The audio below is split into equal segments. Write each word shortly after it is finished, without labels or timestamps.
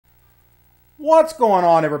What's going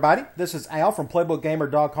on, everybody? This is Al from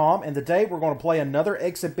PlaybookGamer.com, and today we're going to play another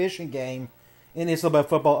exhibition game in NCAA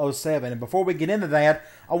Football 07. And before we get into that,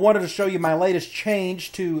 I wanted to show you my latest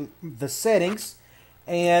change to the settings.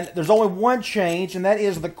 And there's only one change, and that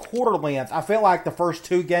is the quarter length. I felt like the first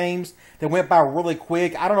two games, they went by really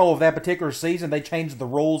quick. I don't know if that particular season they changed the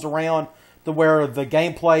rules around to where the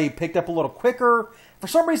gameplay picked up a little quicker. For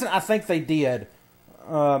some reason, I think they did.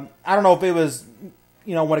 I don't know if it was,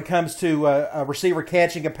 you know, when it comes to a receiver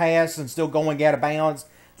catching a pass and still going out of bounds,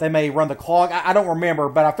 they may run the clock. I don't remember,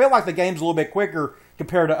 but I feel like the game's a little bit quicker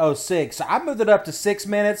compared to 06. So I moved it up to 6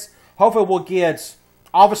 minutes. Hopefully we'll get,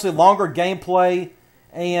 obviously, longer gameplay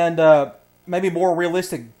and maybe more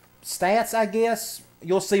realistic stats, I guess.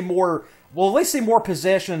 You'll see more, we'll at least see more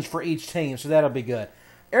possessions for each team, so that'll be good.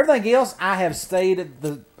 Everything else, I have stayed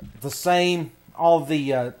the same. All of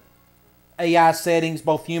the AI settings,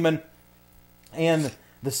 both human and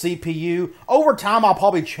the CPU. Over time, I'll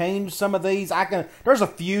probably change some of these. There's a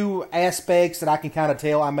few aspects that I can kind of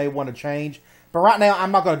tell I may want to change. But right now,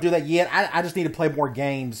 I'm not going to do that yet. I just need to play more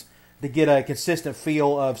games to get a consistent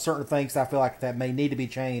feel of certain things that I feel like that may need to be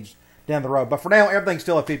changed down the road. But for now, everything's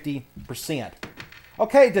still at 50%.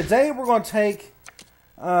 Okay, today we're going to take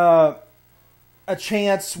a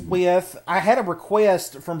chance with... I had a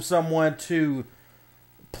request from someone to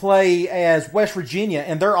play as West Virginia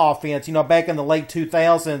and their offense. You know, back in the late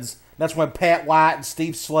 2000s, that's when Pat White and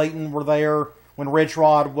Steve Slayton were there, when Rich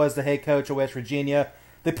Rod was the head coach of West Virginia.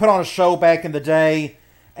 They put on a show back in the day,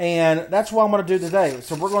 and that's what I'm going to do today.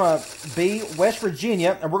 So we're going to be West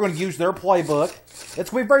Virginia, and we're going to use their playbook. It's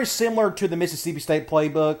going to be very similar to the Mississippi State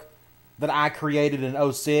playbook that I created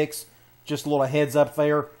in 06. Just a little heads up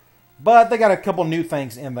there. But they got a couple new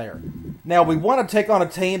things in there. Now, we want to take on a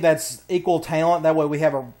team that's equal talent. That way we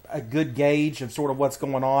have a good gauge of sort of what's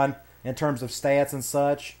going on in terms of stats and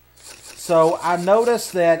such. So I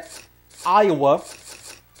noticed that Iowa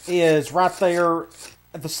is right there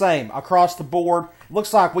at the same across the board.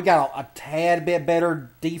 Looks like we got a tad bit better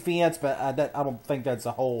defense, but I don't think that's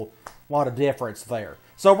a whole lot of difference there.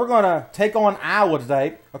 So we're going to take on Iowa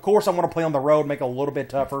today. Of course, I want to play on the road, make it a little bit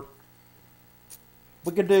tougher.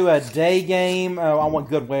 We could do a day game. I want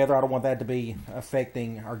good weather. I don't want that to be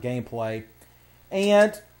affecting our gameplay.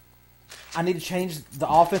 And I need to change the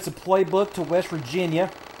offensive playbook to West Virginia.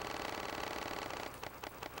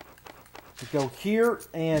 To go here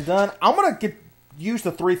and done. I'm going to use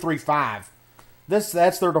the 3-3-5. That's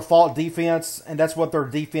their default defense, and that's what their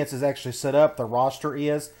defense is actually set up. Their roster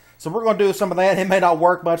is. So we're going to do some of that. It may not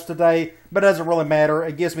work much today, but it doesn't really matter.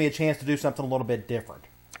 It gives me a chance to do something a little bit different.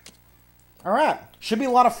 All right. Should be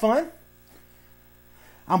a lot of fun.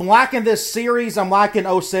 I'm liking this series. I'm liking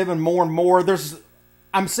 07 more and more.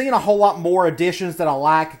 I'm seeing a whole lot more additions that I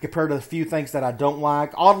like compared to the few things that I don't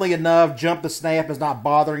like. Oddly enough, jump the snap is not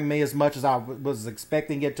bothering me as much as I was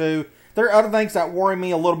expecting it to. There are other things that worry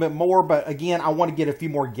me a little bit more, but again, I want to get a few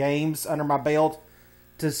more games under my belt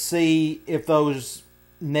to see if those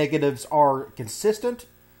negatives are consistent.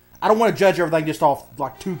 I don't want to judge everything just off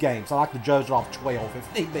like 2 games. I like to judge it off 12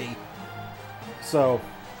 if need be. So,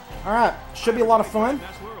 all right, should be a lot of fun.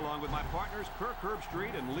 Along with my partners, Kirk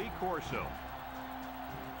Herbstreit and Lee Corso.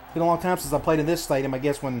 Been a long time since I played in this stadium. I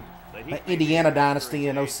guess when the Indiana Dynasty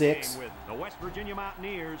in 06. With the West Virginia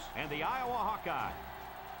Mountaineers and the Iowa Hawkeye.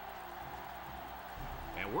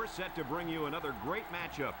 And we're set to bring you another great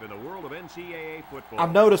matchup in the world of NCAA football.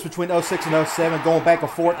 I've noticed between 06 and 07, going back and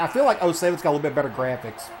forth, I feel like 07's got a little bit better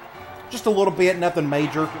graphics. Just a little bit, nothing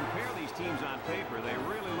major. Compare these teams on paper, they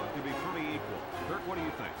really look to be pretty equal. Kirk, what do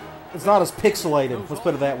you think? It's not as pixelated, let's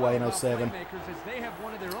put it that way, in 07.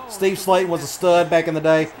 Steve Slayton was a stud back in the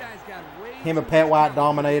day. Him and Pat White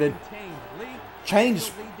dominated.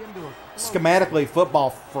 Changed schematically football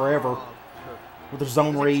forever with the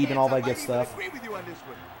zone read and all that good stuff. West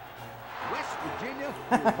Virginia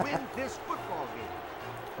will win this football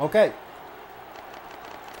game. Okay.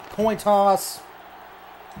 Coin toss.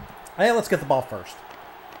 Hey, let's get the ball first.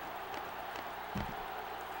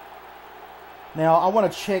 Now, I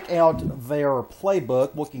want to check out their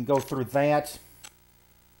playbook. We can go through that.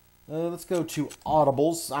 Let's go to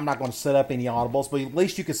audibles. I'm not going to set up any audibles, but at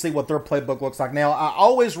least you can see what their playbook looks like. Now, I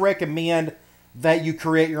always recommend that you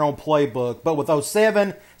create your own playbook. But with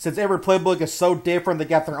 07, since every playbook is so different, they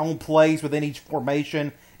got their own plays within each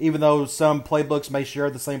formation, even though some playbooks may share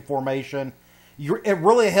the same formation. It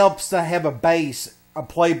really helps to have a base, a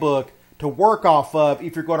playbook to work off of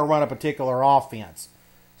if you're going to run a particular offense.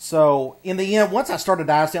 So, in the end, once I start a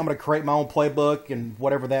dynasty, I'm going to create my own playbook, and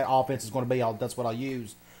whatever that offense is going to be, that's what I'll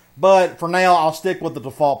use. But for now, I'll stick with the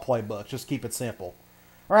default playbook. Just keep it simple.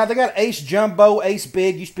 All right, they got Ace Jumbo, Ace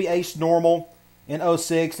Big, used to be Ace Normal in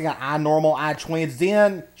 06. They got I Normal, I Twins,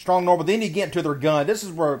 then Strong Normal. Then you get into their gun. This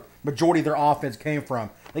is where majority of their offense came from.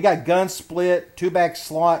 They got gun split, 2-back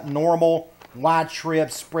slot, normal, wide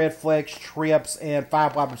trips, spread flex, trips, and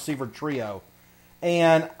 5-wide receiver trio.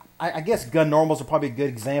 And I guess gun normals are probably a good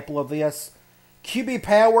example of this. QB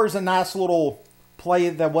power is a nice little play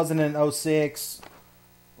that wasn't in 06.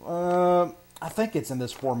 I think it's in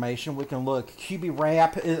this formation. We can look. QB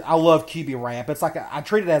wrap. I love QB wrap. It's like I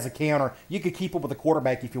treat it as a counter. You could keep up with the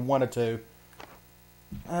quarterback if you wanted to.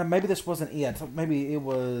 Maybe this wasn't it. Maybe it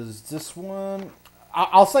was this one.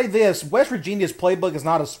 I'll say this. West Virginia's playbook is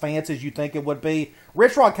not as fancy as you think it would be.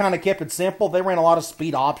 Rich Rod kind of kept it simple. They ran a lot of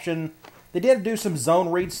speed option. They did do some zone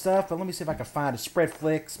read stuff, but let me see if I can find it. Spread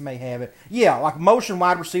flicks may have it. Yeah, like motion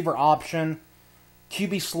wide receiver option,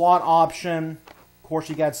 QB slot option. Of course,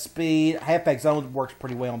 you got speed. Halfback zone works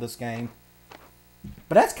pretty well in this game.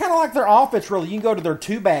 But that's kind of like their offense, really. You can go to their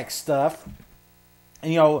 2-back stuff.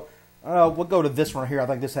 And, we'll go to this one here. I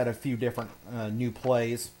think this had a few different new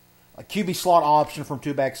plays. A QB slot option from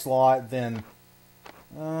 2-back slot. Then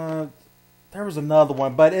there was another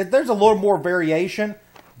one. But there's a little more variation.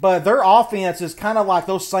 But their offense is kind of like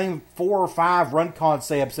those same 4 or 5 run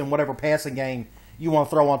concepts in whatever passing game you want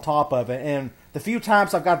to throw on top of it. And the few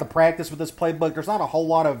times I've got to practice with this playbook, there's not a whole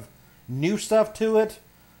lot of new stuff to it.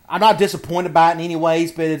 I'm not disappointed by it in any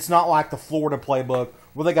ways, but it's not like the Florida playbook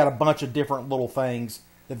where they got a bunch of different little things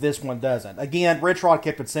that this one doesn't. Again, Rich Rod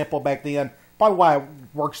kept it simple back then. Probably why it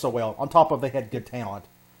worked so well. On top of they had good talent.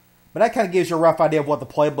 But that kind of gives you a rough idea of what the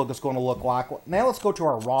playbook is going to look like. Now let's go to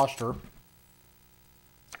our roster.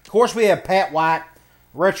 Of course, we have Pat White,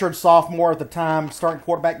 redshirt sophomore at the time, starting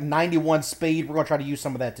quarterback, 91 speed. We're going to try to use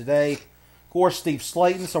some of that today. Of course, Steve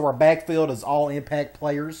Slayton, so our backfield is all impact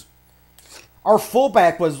players. Our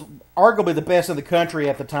fullback was arguably the best in the country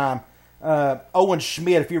at the time, Owen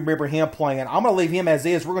Schmidt, if you remember him playing. I'm going to leave him as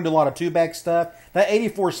is. We're going to do a lot of 2-back stuff. That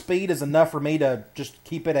 84 speed is enough for me to just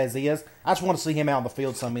keep it as is. I just want to see him out in the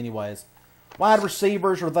field some anyways. Wide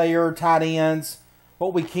receivers are there, tight ends.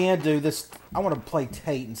 What we can do, I want to play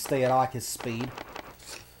Tate instead. I like his speed.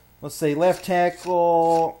 Let's see, left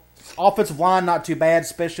tackle, offensive line, not too bad,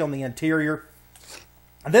 especially on the interior.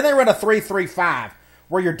 And then they run a 3-3-5,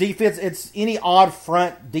 where your defense, it's any odd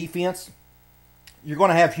front defense, you're going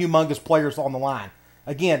to have humongous players on the line.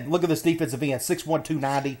 Again, look at this defensive end, 6'1",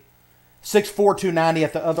 290, 6'4", 290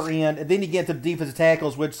 at the other end. And then you get to the defensive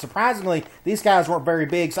tackles, which surprisingly, these guys weren't very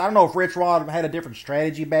big. So I don't know if Rich Rod had a different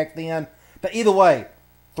strategy back then. But either way,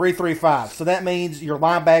 3-3-5. So that means your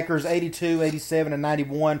linebackers, 82, 87, and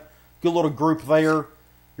 91. Good little group there.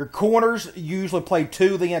 Your corners usually play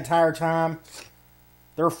 2 the entire time.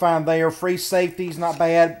 They're fine there. Free safeties, not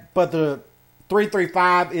bad. But the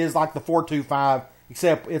 3-3-5 is like the 4-2-5,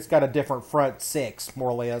 except it's got a different front 6, more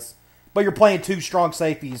or less. But you're playing 2 strong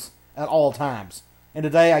safeties at all times. And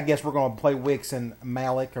today, I guess we're going to play Wicks and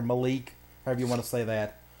Malik, or Malik, however you want to say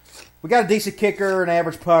that. We got a decent kicker, an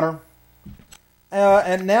average punter.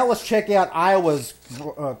 And now let's check out Iowa's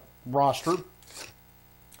roster.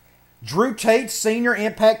 Drew Tate, senior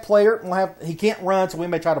impact player. He can't run, so we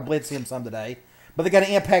may try to blitz him some today. But they got an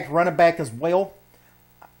impact running back as well.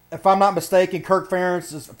 If I'm not mistaken, Kirk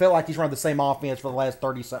Ferentz felt like he's run the same offense for the last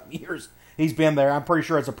 30-something years. He's been there. I'm pretty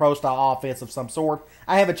sure it's a pro-style offense of some sort.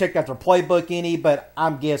 I haven't checked out their playbook any, but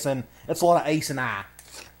I'm guessing it's a lot of ace and I.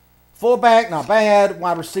 Fullback, not bad.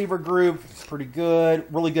 Wide receiver group, pretty good.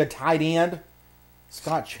 Really good tight end.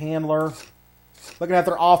 Scott Chandler. Looking at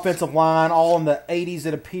their offensive line, all in the 80s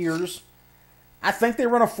it appears. I think they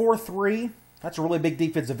run a 4-3. That's a really big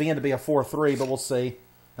defensive end to be a 4-3, but we'll see.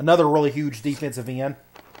 Another really huge defensive end.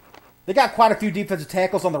 They got quite a few defensive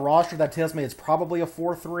tackles on the roster. That tells me it's probably a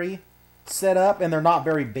 4-3 setup, and they're not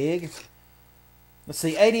very big. Let's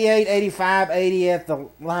see, 88, 85, 80 at the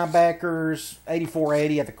linebackers, 84,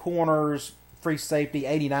 80 at the corners, free safety,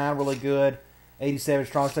 89, really good. 87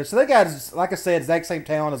 strong safety. So they got, like I said, exact same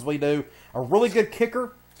talent as we do. A really good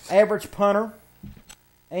kicker, average punter,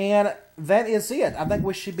 and that is it. I think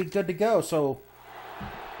we should be good to go. So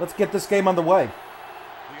let's get this game underway.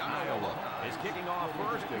 Iowa is kicking off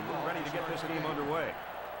first, and we're ready to get this game underway.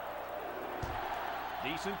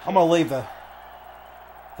 Decent. I'm going to leave the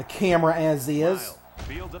camera as is.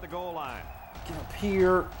 Fields at the goal line. Get up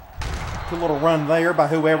here. Good little run there by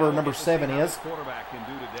whoever number 7 is. Quarterback can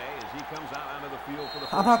do today as he comes out onto the field for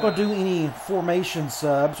the I'm not going to do any formation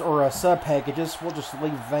subs or sub packages. We'll just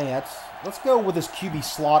leave that. Let's go with this QB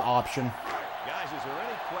slot option. Guys, is there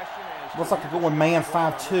any question as looks like they're going man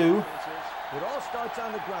 5-2. It all starts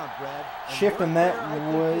on the ground, Brad. Shifting that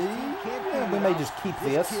way. Yeah, we may just keep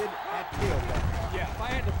this. Yeah, if I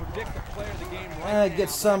had to predict the player of the game right Get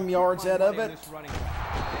some yards out of it.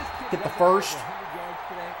 Get the first.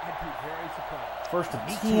 First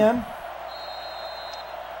and 10.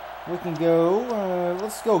 We can go,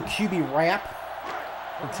 let's go QB wrap.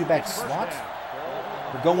 Or two-back slot.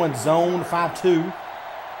 We're going zone 5-2.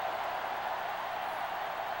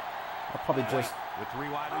 I'll probably just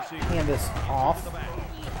hand this off.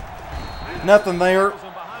 Nothing there.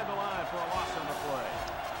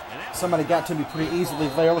 Somebody got to me pretty easily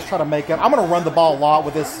there. Let's try to make up. I'm going to run the ball a lot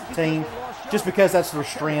with this team just because that's their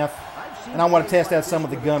strength. And I want to test out some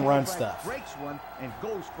of the gun run stuff.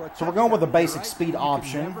 So we're going with a basic speed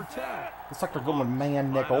option. Looks like they're going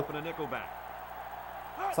man nickel.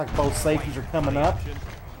 Looks like both safeties are coming up.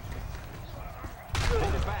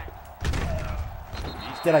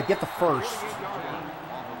 Did I get the first?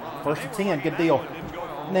 First and 10, good deal.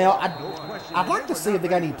 Now, I'd like to see if they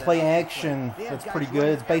got any play action that's pretty good.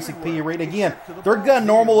 It's basic P read. Again, their gun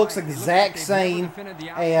normal looks the exact same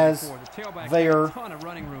as their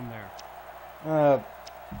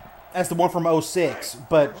as the one from 06,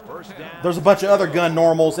 but there's a bunch of other gun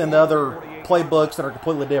normals in the other playbooks that are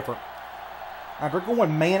completely different. They're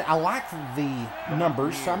going man. I like the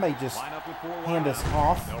numbers, so I may just hand this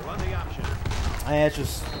off. It's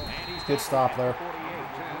just good stop there.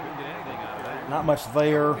 Not much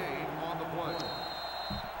there.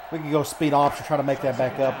 We can go speed option, try to make that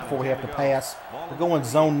back up before we have to pass. We're going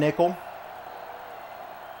zone nickel.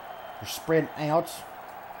 We're spreading out.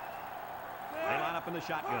 They line up in the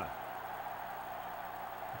shotgun.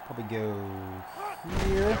 Probably go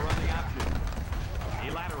here.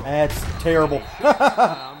 That's terrible.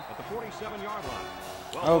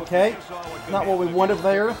 Okay, not what we wanted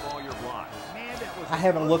there. I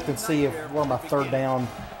haven't looked and see if where my third down.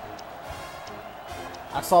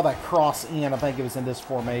 I saw that cross in. I think it was in this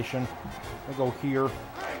formation. We'll go here.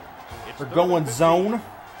 We're going zone.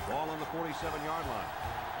 Ball on the 47-yard line.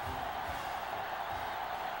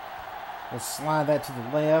 We'll slide that to the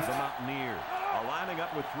left. The Mountaineers are lining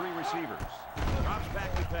up with three receivers. Drops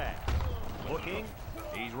back to pass. Looking.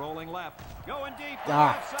 He's rolling left. Going deep.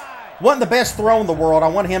 Wasn't the best throw in the world. I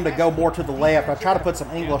want him to go more to the left. I tried to put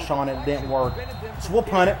some English on it. It didn't work. So we'll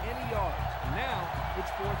punt it. Now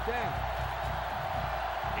it's fourth down.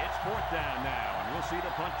 It's fourth down now, and we'll see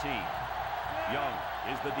the punt team. Young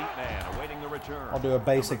is the deep man awaiting the return. I'll do a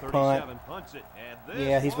basic punt.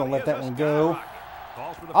 Yeah, he's going to let that one go.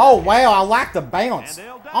 The Oh, wow. I like the bounce.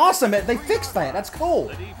 Awesome. They fixed that. That's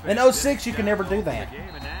cool. In 06, you can never do that.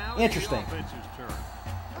 Interesting.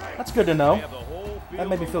 That's good to know. That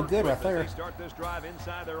made me feel good right there. They start this drive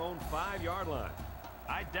inside their own 5-yard line.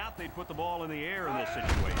 I doubt they'd put the ball in the air in this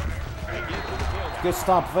situation. Good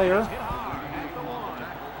stop there.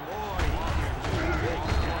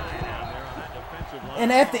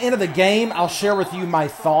 And at the end of the game, I'll share with you my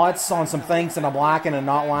thoughts on some things that I'm liking and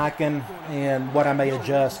not liking and what I may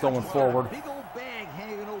adjust going forward.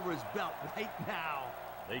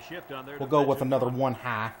 We'll go with another one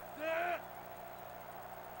high.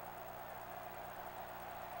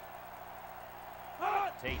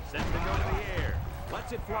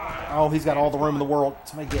 Oh, he's got all the room in the world.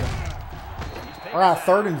 Somebody get him. All right,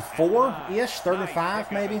 3rd and 4-ish, 3rd and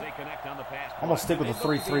 5 maybe. I'm going to stick with the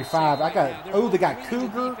 3-3-5. Oh, they got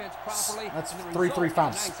Cougar. That's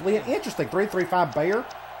 3-3-5 split. Interesting, 3-3-5 Bear.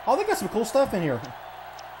 Oh, they got some cool stuff in here.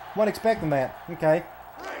 Wasn't expecting that. Okay.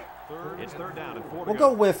 It's third down and 4 to we'll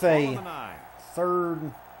go with a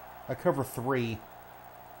cover 3.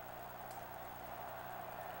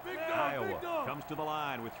 Iowa comes to the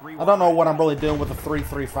line with 3 I don't know what I'm really doing with the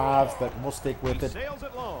 3-3-5s, but we'll stick with it.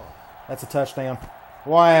 That's a touchdown.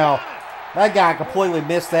 Wow. That guy completely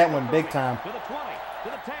missed that one big time.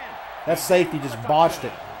 That safety just botched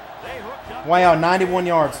it. Wow, 91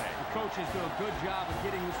 yards. The coaches do a good job of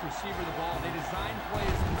getting this receiver the ball. They design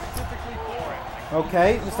plays specifically for it.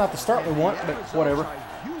 Okay, it's not the start we want, but whatever.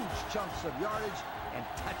 Huge chunks of yardage and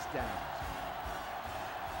touchdowns.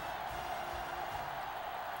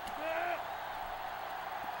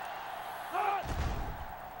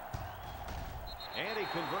 And he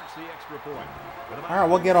converts the extra point. All right,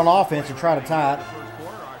 we'll get on offense and try to tie it. First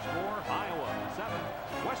quarter, our score, Iowa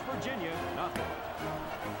 7, West Virginia 0.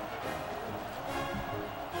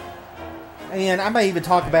 And I may even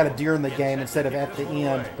talk about it during the game instead of at the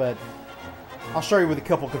end, but I'll show you with a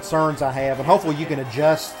couple concerns I have, and hopefully you can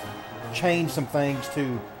adjust, change some things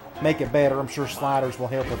to make it better. I'm sure sliders will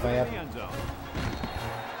help with that.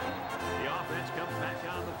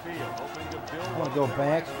 I want to go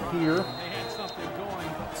back here.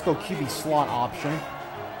 Let's go QB slot option.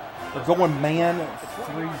 We're going man.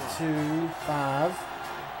 3-2-5.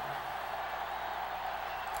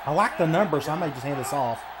 I like the numbers, so I may just hand this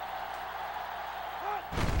off.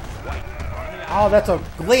 Oh, that's a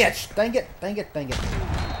glitch. Dang it, dang it, dang it.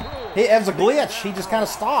 It was a glitch. He just kind of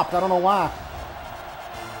stopped. I don't know why.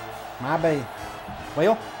 My bad.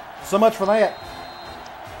 Well, so much for that.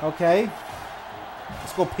 Okay.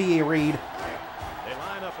 Let's go PA read. They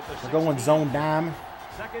line up at the We're going 16. zone dime.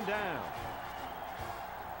 Second down.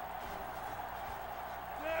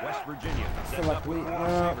 West Virginia feel sets like up with we- four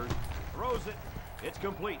receivers. Throws it. It's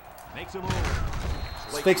complete. Makes a move.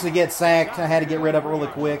 It's fixing to get sacked. I had to get rid of it really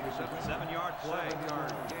quick. 7-yard play.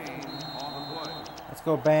 Let's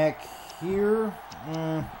go back here.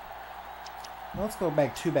 Let's go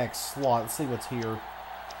back two-back slot. Let's see what's here.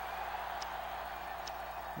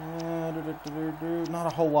 Not a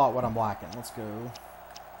whole lot what I'm liking. Let's go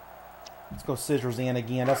scissors in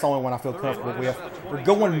again. That's the only one I feel comfortable with. We're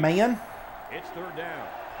going man. It's third down.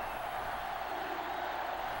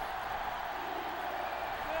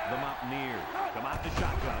 The Mountaineers come out to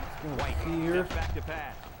shotgun. White here. steps back to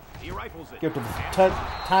pass. He rifles it. Give it to the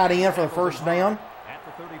tight end for the first down. At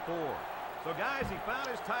the 34. So, guys, he found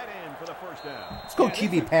his tight end for the first down. Let's go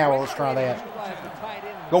QB power. Let's try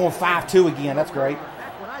that. Going 5-2 again. That's great.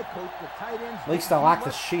 Back when I coached, the tight ends. At least I like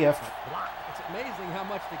the shift. It's amazing how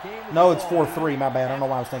much the game is No, it's evolved. 4-3. My bad. I don't know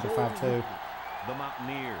why I was thinking 5-2. The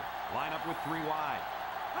Mountaineers line up with 3 wide.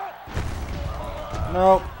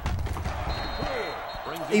 No.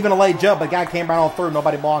 Brings it Even a late jump, but the guy came right on through.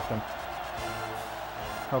 Nobody blocked him.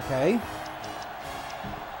 Okay.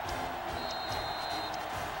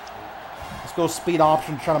 Let's go speed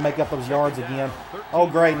option, trying to make up those yards again. Oh,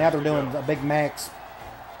 great. Now they're doing a big max.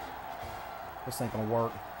 This ain't going to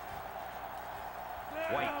work.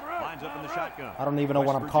 White lines up in the shotgun. I don't even know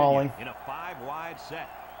what I'm West calling. Virginia in a 5-wide set.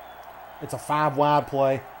 It's a 5-wide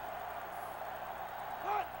play.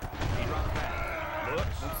 He drops back. Looks.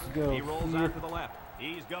 Go He rolls here. out to the left.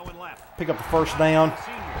 He's going left. Pick up the first down.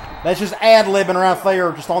 Senior. That's just ad-libbing right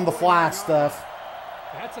there, just on the fly stuff.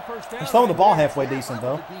 That's the first down. He's throwing the right ball there. halfway decent,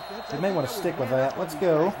 though. You may want to stick with that. Let's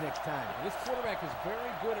go. Next time. This quarterback is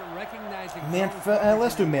very good at recognizing Memphis. zone coverage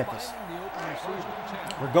Let's do and Memphis. finding the open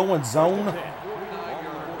receiver. We're going zone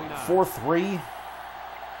 49. 4-3.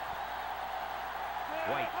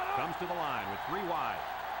 White comes to the line with 3 wide.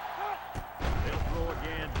 They'll throw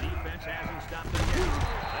again. Defense hasn't stopped him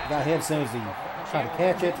yet. Got ahead as soon as he tried to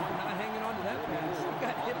catch it. Not hanging on to that pass. He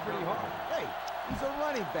got hit pretty hard. Hey, he's a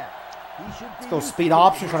running back. He should be. Let's go speed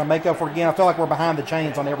option, trying to make up for it again. I feel like we're behind the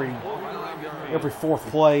chains on every fourth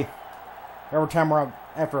play. Every time we're up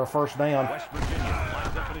after a first down. West Virginia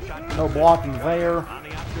lines up in a shotgun. No blocking there. On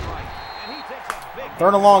the option right. And he takes a big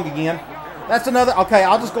Third and long again. That's another. Okay,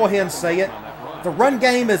 I'll just go ahead and say it. The run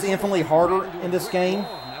game is infinitely harder in this game.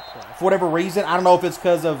 For whatever reason. I don't know if it's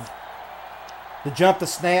because of the jump to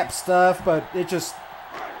snap stuff, but it's just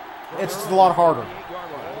a lot harder.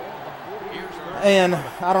 And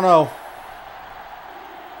I don't know.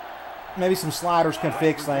 Maybe some sliders can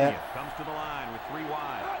fix that. Comes to the line with 3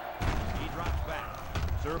 wide. He drops back.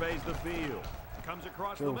 Surveys the field. Comes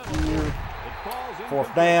across the Go middle. here. It falls in.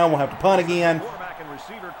 Fourth down. We'll have to punt again. Quarterback and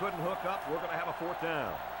receiver couldn't hook up. We're going to have a 4th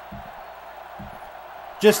down.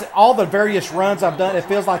 Just all the various runs I've done, it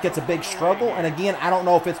feels like it's a big struggle. And again, I don't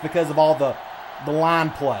know if it's because of all the line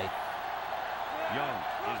play. Young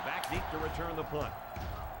is back deep to return the punt.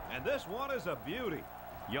 And this one is a beauty.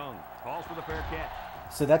 Young calls for the fair catch.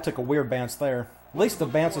 So that took a weird bounce there. At least the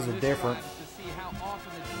bounces are different. To see how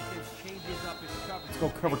often the defense changes up its coverage. Let's go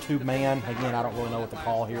cover 2 man. Again, I don't really know what to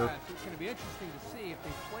call here. It's going to be interesting to see if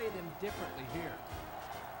they play them differently here.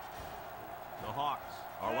 The Hawks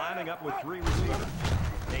are lining up with 3 receivers.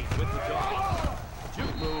 Nate with the toss.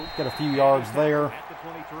 Juke move. Get a few yards there. At the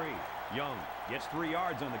 23. Young gets 3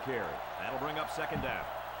 yards on the carry. That'll bring up 2nd down.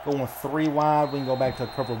 Going 3 wide. We can go back to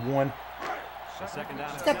cover 1. The 2nd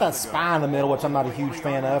down. It's got that spy in the middle, which I'm not a huge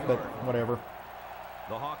fan of, but whatever.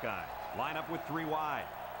 The Hawkeye line up with 3 wide.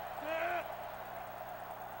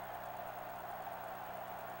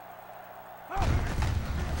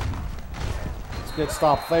 It's a good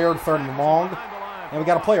stop there. 3rd and long. And we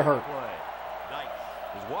got a player hurt. Dyke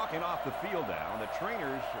is walking off the field now, and the trainers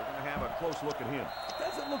are going to have a close look at him. It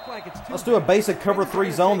doesn't look like it's too Let's do a basic cover 3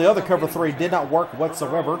 zone. The other cover 3 did not work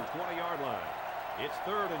whatsoever 20-yard line. It's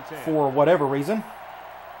 3rd and 10. for whatever reason.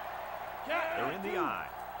 They're in the eye.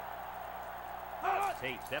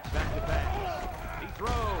 Tate steps back to pass. He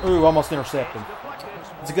throws. Ooh, almost intercepted.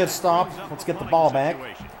 It's a good stop. Let's get the ball back.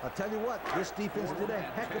 I'll tell you what, this defense did a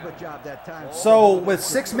heck of a job that time. So with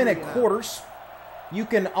 6-minute quarters, you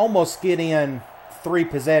can almost get in 3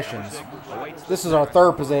 possessions. This is our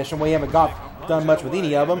 3rd possession. We haven't done much with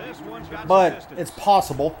any of them, but it's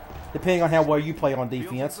possible, depending on how well you play on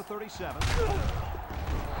defense.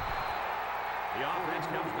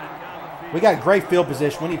 We got great field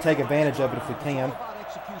position. We need to take advantage of it if we can.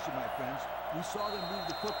 Let's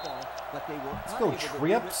go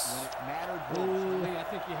trips.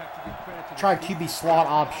 Try QB slot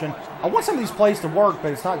option. I want some of these plays to work,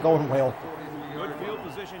 but it's not going well.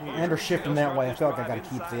 And they're shifting that way. I feel like I got to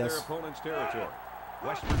keep this.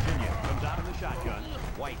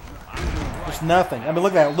 Just nothing. I mean,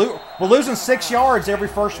 look at that. We're losing 6 yards every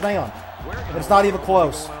first down. It's not even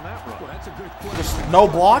close. Just no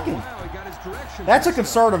blocking. That's a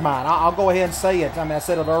concern of mine. I'll go ahead and say it. I mean, I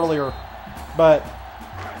said it earlier, but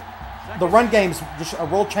the run game's just a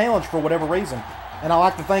real challenge for whatever reason. And I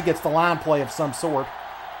like to think it's the line play of some sort.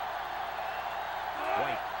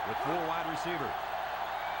 White with 4 wide receivers.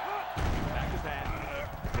 Back to pass.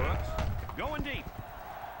 Brooks going deep.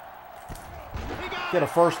 Get a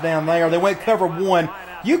first down there. They went cover 1.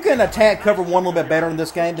 You can attack cover 1 a little bit better in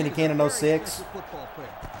this game than you can in 06.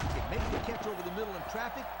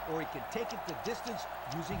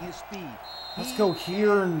 Let's go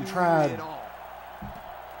here and try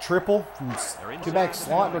triple from 2-back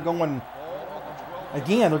slot. They're going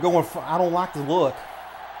again. They're going. I don't like the look.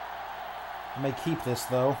 I may keep this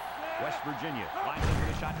though. West Virginia lines up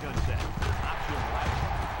with a shotgun set. Option right.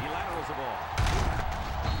 He laterals the ball.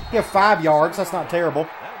 Give 5 yards. That's not terrible.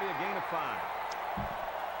 That'll be a gain of 5.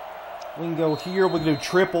 We can go here. We can do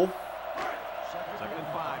triple 2nd and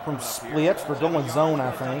 5 from split. We're going zone,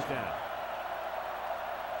 I think.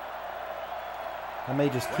 I may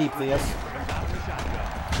just keep this.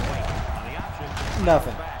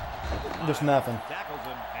 Nothing. Just nothing.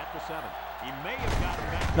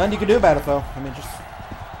 Nothing you can do about it, though. I mean, just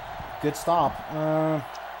good stop.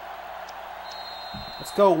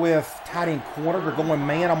 Let's go with tight end corner. They're going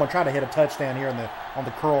man. I'm going to try to hit a touchdown here on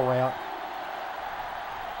the curl route.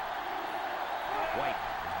 White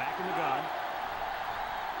is back in the gun.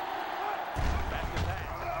 Back to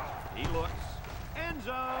pass. He looks. End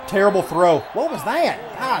zone. Terrible throw. What was that?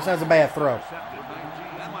 Gosh, that was a bad throw.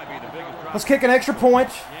 Let's kick an extra point.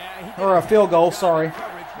 Or a field goal, sorry.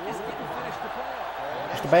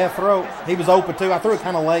 Just a bad throw. He was open, too. I threw it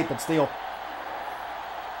kind of late, but still.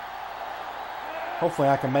 Hopefully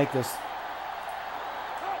I can make this.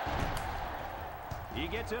 He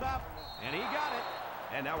gets it up, and he got it.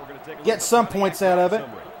 And now we're going to take a get some points out of it.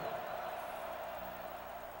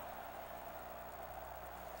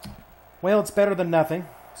 Well, it's better than nothing.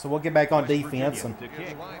 So we'll get back on defense and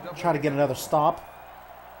try to get another stop.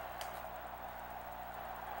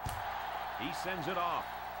 He sends it off.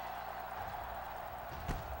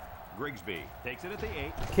 Grigsby takes it at the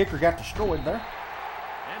 8. Kicker got destroyed there.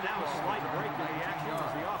 And now a slight break in the action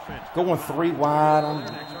as the offense. Going 3 wide.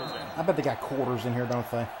 I bet they got quarters in here, don't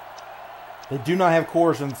they? They do not have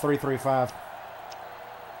quarters in the 3-3-5.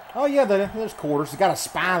 Oh, yeah, there's quarters. It's got a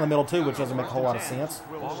spy in the middle, too, which doesn't make a whole lot of sense.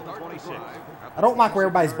 I don't like where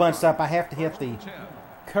everybody's bunched up. I have to hit the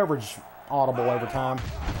coverage audible every time.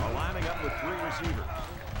 Lining up with 3 receivers.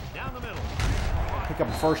 Down the middle. Pick up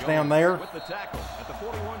a first down there. With the tackle at the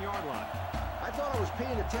 41-yard line. I thought I was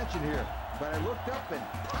paying attention here, but I looked up and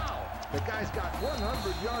pow! The guy's got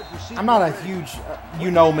 100 yards receiving. I'm not a huge,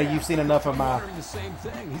 you know me, you've seen enough of my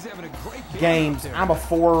games. I'm a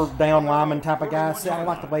 4-down lineman type of guy. See, I don't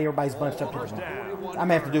like the way everybody's bunched up. I'm going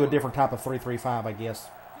to have to do a different type of 3-3-5, I guess.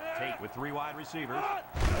 Tate with 3 wide receivers.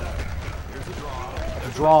 Here's the draw.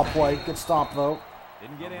 The draw play. Good stop, though.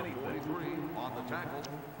 Didn't get anything on the tackle.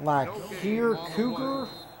 Like here, Cougar.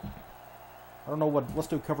 I don't know what. Let's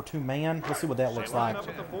do cover 2 man. Let's see what that looks like.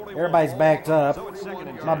 Everybody's backed up.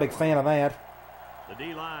 Not a big fan of that. The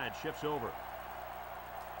D-line shifts over.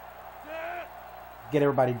 Get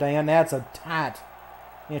everybody down. That's a tight.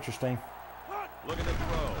 Interesting. Look at the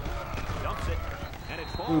throw. Dumps it. And it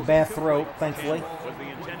falls. Ooh, bad throw, thankfully. Was the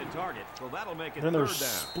intended target. So that'll make it Then there's 3rd down.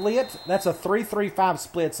 split. That's a 3-3-5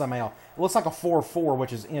 split somehow. It looks like a 4-4,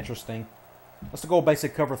 which is interesting. Let's go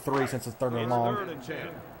basic cover 3 since it's 3rd and long. 3rd and 10.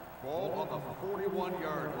 Ball on the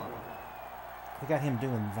 41-yard line. We got him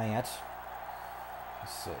doing that.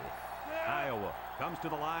 Let's see. Iowa comes to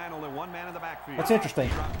the line. Only 1 man in the backfield. That's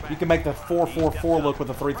interesting. You can make the 4-4-4 look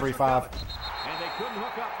with a 3-3-5. And they couldn't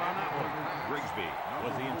hook up on that one. Grigsby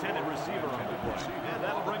was the intended receiver on the play. And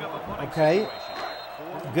that'll bring up a punting Okay.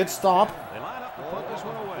 Good stop. They line up to put this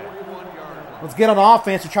one away. Let's get on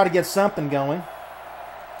offense and try to get something going.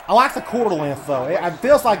 I like the quarter length, though. It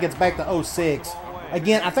feels like it's back to 06.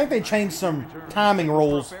 Again, I think they changed some timing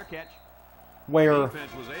rules where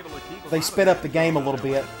they sped up the game a little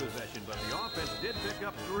bit.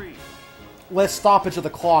 less stoppage of the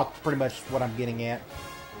clock, pretty much what I'm getting at.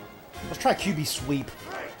 Let's try QB sweep.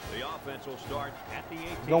 The offense will start at the 18.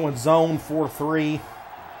 Going zone 4-3.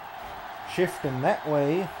 Shifting that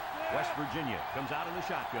way. West Virginia comes out in the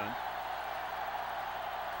shotgun.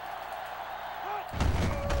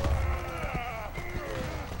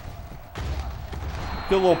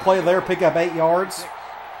 Good little play there. Pick up 8 yards.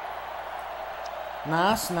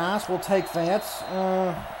 Nice, nice. We'll take that.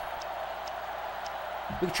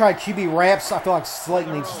 We can try QB wraps. I feel like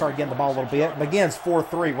Slayton needs to start getting the ball a little bit. But again, it's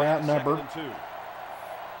 4-3. We're outnumbered.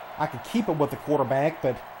 I could keep it with the quarterback,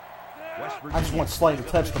 but I just want Slayton to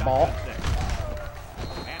touch the ball.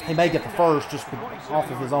 He may get the first just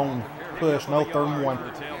off of his own push. No, 3rd and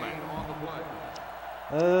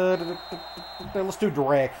 1. Let's do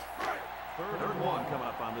direct. 3rd and 1 coming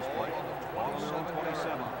up on this play. Ball on their own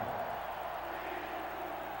 27.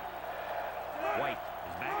 White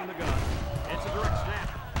is back in the gun. It's a direct snap.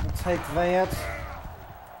 We'll take that.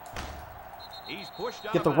 He's pushed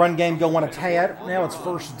out Get the of run bounds. game going a tad. Now it's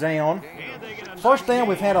 1st down. First down,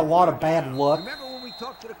 we've had a lot of bad luck Remember when we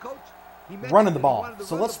talked to the coach? He mentioned running the that he ball. wanted to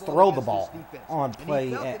So run let's the throw the against ball this defense. on And he play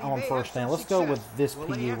felt that he on may 1st have down. some Let's go with success. this Will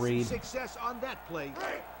he PU have some read. success on that play?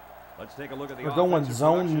 Let's take a look at the We're going offensive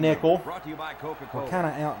zone production nickel. numbers brought to you by Coca-Cola. We're kind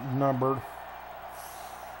of outnumbered.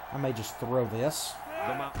 I may just throw this.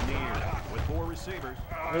 The Mountaineers with 4 receivers.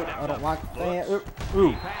 Ooh, I don't like that. Looks. Ooh.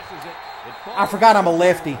 He passes it. It falls. I forgot I'm a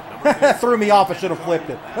lefty. Threw me off. I should have flipped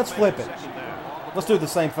it. Let's flip it. Let's do the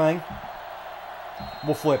same thing.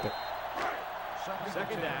 We'll flip it.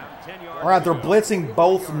 Second down, 10 yards. All right, they're to go. blitzing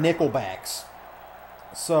both nickelbacks.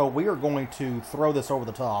 So we are going to throw this over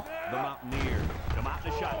the top. The Mountaineers come out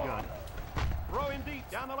in the shotgun. Throw him deep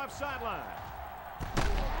down the left sideline.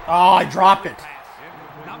 Oh, I dropped it.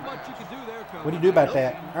 Not much you can do there, Coach. What do you do about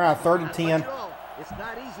that? All right, 3rd and 10. It's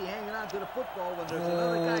not easy hanging on to the football when there's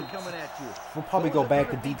another guy coming at you. We'll probably go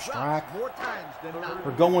back to deep strike. More times than not.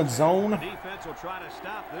 We're going zone. The defense will try to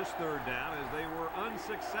stop this 3rd down as they were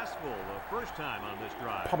unsuccessful the first time on this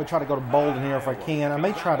drive. Probably try to go to Bolden here if I can. I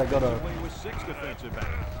may try to go to... With 6 defensive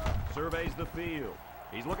backs. Surveys the field.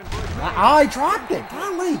 He's looking for a I dropped it.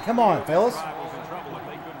 Golly, come on, fellas.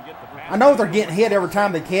 I know they're getting hit every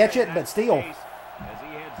time they catch it, but still. As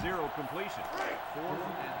he had 0 completion. 4th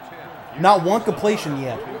and 10. Not one completion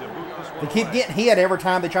yet. They keep getting hit every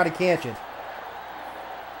time they try to catch it.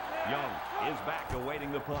 Young is back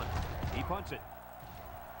awaiting the punt. He punts it.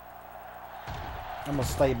 I'm going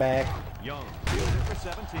to stay back. Young fields it for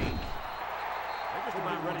 17. They're just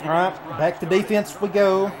about ready to All right, get this drive back to started. defense we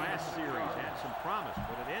go. Last series had some promise,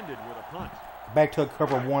 but it ended with a punt. Back to a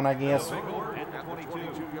cover 1, I guess. At the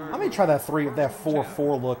 22. Let me try that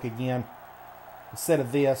 4-4 look again instead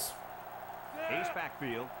of this. Ace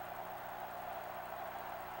backfield.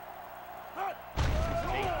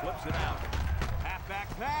 He flips it out.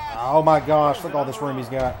 Halfback pass. Oh my gosh, look at all this room he's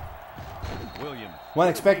got. Williams.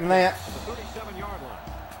 Wasn't expecting that. The 37-yard line.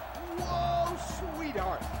 Whoa,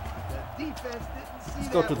 sweetheart. The defense didn't see Let's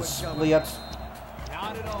go that to the one coming. splits.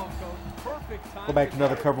 Not at all, Coach. Perfect time. Go back to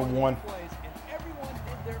another start cover running 1. plays, and everyone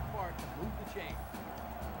did their part to move the chain.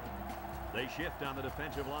 They shift on the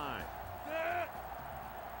defensive line.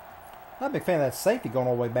 Not a big fan of that safety going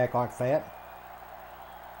all the way back like that.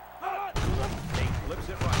 He flips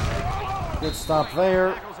it right. Good stop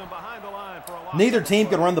there. Tackles him behind the line for a loss. Neither team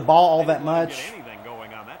can run the ball all that Didn't let him much. get anything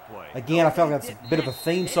going on that play. Again, I felt like that's a bit of a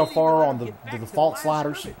theme so far on the default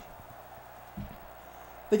sliders.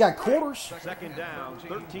 They got quarters. Second down,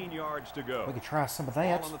 13 yards to go. We could try some of Ball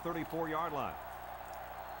that. on the 34-yard line.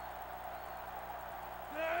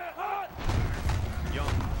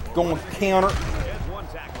 Young Going with counter. has one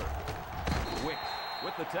tackler. Wicks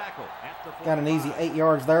with the tackle at the Got an easy 45. 8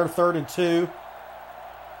 yards there. 3rd and 2.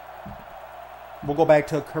 We'll go back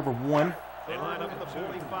to a cover 1. They line up at the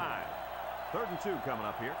 45. 3rd and 2 coming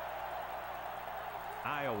up here.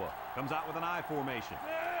 Iowa comes out with an I formation.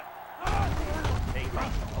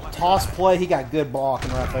 Toss play. He got good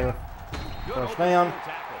blocking right there. First down.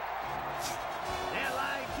 That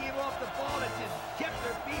line came off the ball and just kept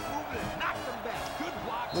their feet moving and knocked them back. Good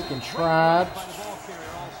block. We can try. By the ball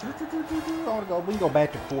carrier also. We can go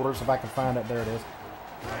back to quarters if I can find it. There it is.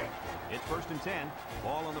 It's 1st and 10.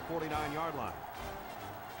 Ball on the 49-yard line.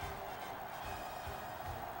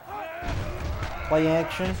 Play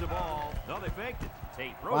action. It's the ball. No, they faked it.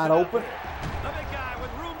 Tate throws Wide it out open. there. The big guy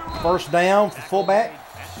with room to run. First down for fullback.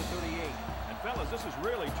 At the 38. And fellas, this is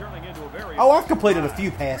really turning into a very Oh, I've completed a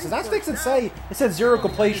few passes. I was fixing to say, it said 0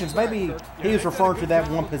 completions. Maybe he was referring to that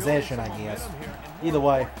one possession, I guess. Either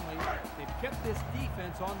way. They've kept this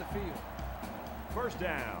defense on the field. First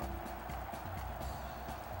down.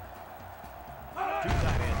 2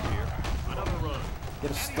 tight ends here. Another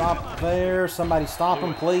Get a stop there. Somebody stop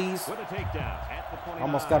him, please. With a takedown at the 29.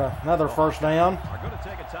 Almost got another first down. Are going to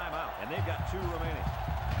take a timeout, and they've got 2 remaining.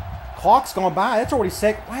 Clock's gone by. That's already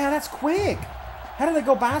sick. Wow, that's quick. How did they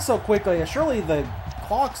go by so quickly? Surely the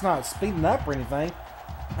clock's not speeding up or anything.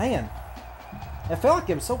 Man, it felt like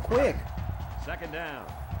it was so quick. 2nd down.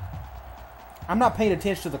 I'm not paying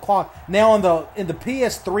attention to the clock. Now in the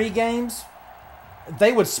PS3 games,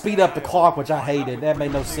 they would speed up the clock, which I hated. That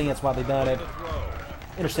made no sense why they done it.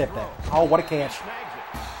 Intercept that. Oh, what a catch.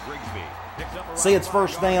 See, it's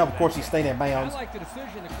first down. Of course, he stayed in bounds. I like the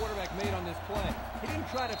decision the quarterback made on this play. He didn't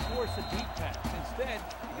try to force a deep pass. Instead,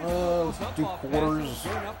 he just let's do quarters.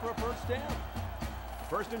 going up for a first down.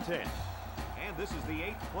 1st and 10. And this is the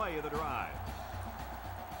 8th play of the drive.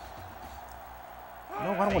 No, I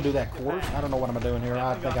don't want to do that quarters. I don't know what I'm doing here.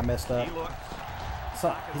 I think I messed up.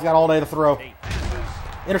 So, he's got all day to throw.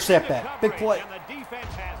 Intercept that. Big play.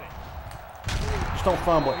 Just don't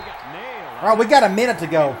fumble it. All right, we got a minute to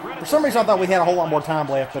go. For some reason, I thought we had a whole lot more time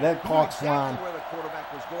left, but that clock's flying.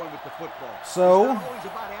 So, Always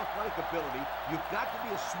about athletic ability. You've got to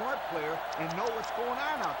be a smart player and know what's going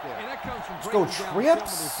on out there. And that comes from let's go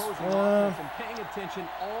trips.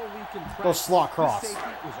 Go slot cross.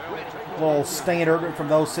 A little standard from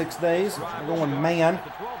those 6 days. We're going man.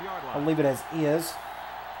 I'll leave it as is.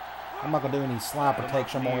 I'm not going to do any slide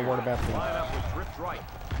protection. I'm only worried about the...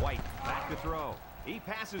 White back to throw. He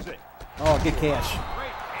passes it. Oh, good catch.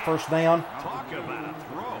 First down. Talk about a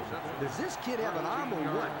throw. Does this kid have an arm or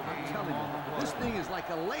what? I'm telling you, this thing is like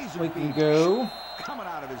a laser We can beam go. coming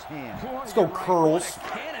out of his hand. Let's go curls.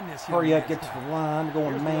 Hurry up, get to the line.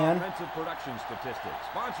 Going Here's man. the offensive production statistics,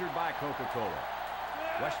 sponsored by Coca-Cola.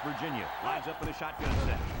 West Virginia lines up in a shotgun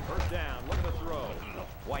set. First down, look at the throw.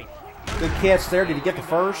 White. Good catch there. Did he get the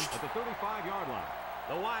first? At the 35-yard line.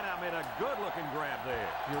 The wideout made a good-looking grab there.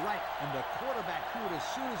 You're right, and the quarterback threw it as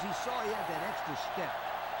soon as he saw he had that extra step.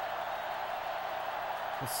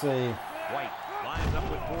 Let's see. White lines up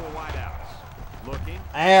with 4 wideouts. Looking.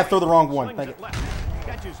 I threw the wrong one. Swings it left.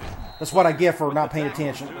 Catches it. That's what I get for not paying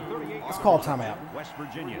attention. Let's call a timeout. West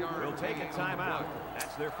Virginia will take a timeout.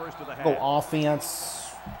 That's their first of the half. Go offense.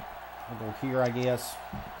 We'll go here, I guess.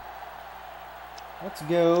 Let's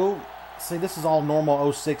go. See, this is all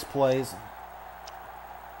normal 06 plays.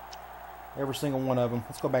 Every single one of them.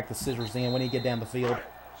 Let's go back to scissors in. We need to get down the field.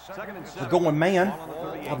 We're going man.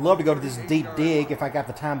 I'd love to go to this deep dig if I got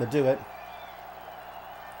the time to do it.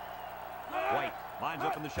 White lines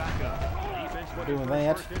up in the shotgun. Defense Doing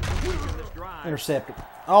that. Intercepted. Intercepted.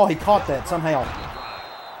 Oh, he caught that somehow.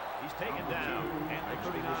 He's taken down at the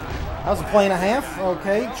 39. That was a play and a half.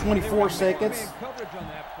 Okay, 24 seconds.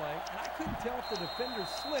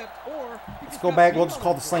 Let's go back. We'll just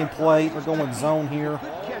call the same play. We're going zone here.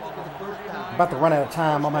 About to run out of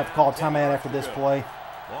time. I'm going to have to call a timeout after this play.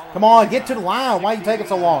 Come on, get to the line. Why are you taking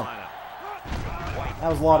so long? That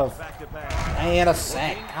was a lot of... And a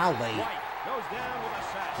sack. Golly.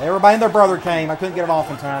 Everybody and their brother came. I couldn't get it off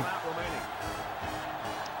in time.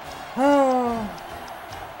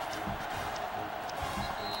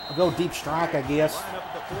 I'll go deep strike, I guess.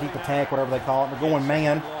 Deep attack, whatever they call it. We're going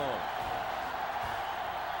man.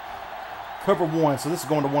 Cover 1, so this is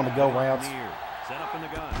going to one to go routes. Set up in the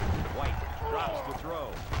gun. White drops to throw.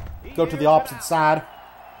 Go to the opposite side.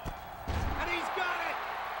 And he's got it.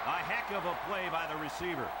 A heck of a play by the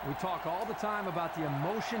receiver. We talk all the time about the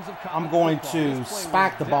emotions of college I'm going football. to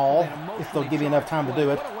spike the ball if they'll give me enough time to do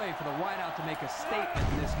it. What a way for the wideout to make a statement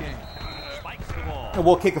in this game. Spikes the ball. And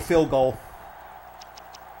we'll kick a field goal.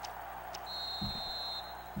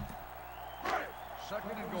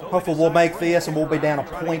 Hopefully we'll make this and we'll be down a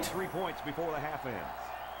point. 3 points before the half ends.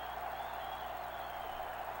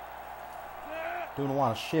 Doing a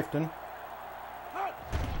lot of shifting.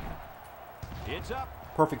 It's up.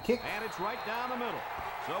 Perfect kick. And it's right down the middle.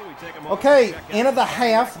 So we take a moment Okay, to check end out of the the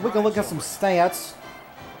half. We can look at some stats.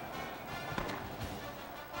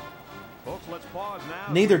 Folks, let's pause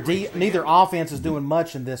now. Neither offense is doing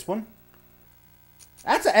much in this one.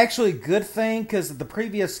 That's actually a good thing because the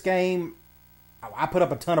previous game, I put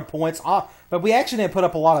up a ton of points. But we actually didn't put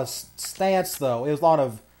up a lot of stats, though. It was a lot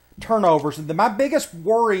of turnovers. And my biggest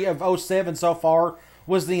worry of 07 so far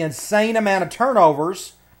was the insane amount of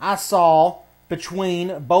turnovers I saw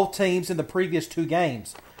between both teams in the previous 2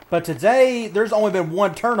 games. But today, there's only been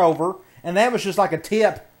 1 turnover, and that was just like a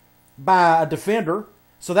tip by a defender.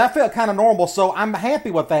 So that felt kind of normal. So I'm happy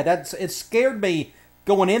with that. It scared me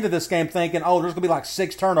going into this game thinking, oh, there's going to be like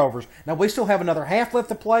 6 turnovers. Now, we still have another half left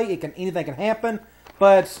to play. Anything can happen.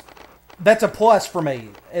 But that's a plus for me.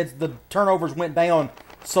 The turnovers went down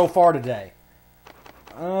so far today.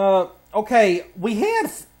 Okay, we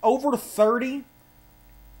had over 30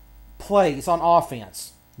 plays on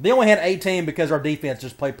offense. They only had 18 because our defense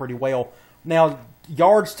just played pretty well. Now,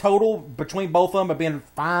 yards total between both of them have been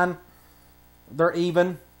fine. They're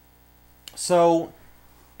even. So,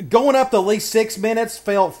 going up to at least 6 minutes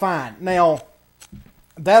felt fine. Now,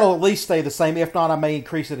 that'll at least stay the same. If not, I may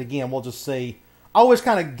increase it again. We'll just see. I always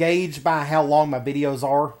kind of gauge by how long my videos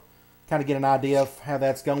are. Kind of get an idea of how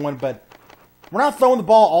that's going. But we're not throwing the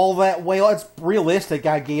ball all that well. It's realistic,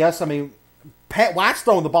 I guess. I mean, Pat White's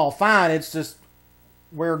throwing the ball fine. It's just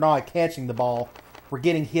we're not catching the ball. We're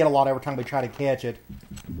getting hit a lot every time we try to catch it.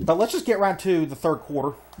 But let's just get right to the third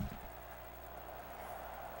quarter.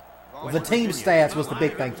 The team stats was the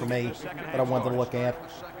big thing for me that I wanted to look at.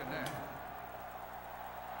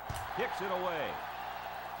 Kicks it away.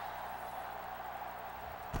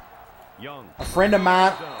 Young. A friend of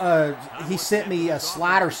mine, he sent me a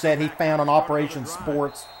slider set he found on Operation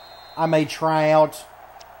Sports. I may try out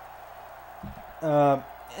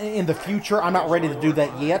in the future. I'm not ready to do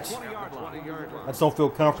that yet. I just don't feel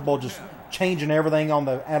comfortable just changing everything out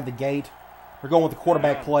of the gate. We're going with the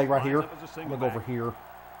quarterback play right here. We'll go over here.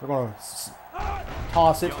 We're going to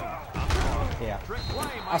toss it. Yeah.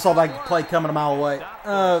 I saw that play coming a mile away.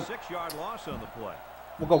 6-yard loss on the play.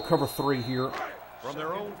 We'll go cover 3 here. From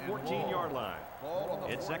their own 14-yard line.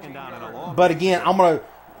 It's second down and a long. But again,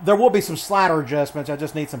 there will be some slider adjustments. I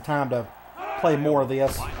just need some time to play more of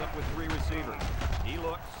this. Lines up with 3 receivers. He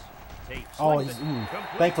looks. Oh,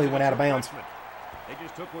 thankfully he went out of bounds. They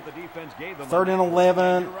just took what the defense gave them. 3rd and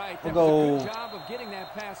 11. We'll go.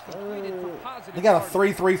 They got a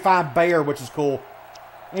 3-3-5 bear, which is cool.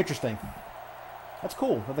 Interesting. That's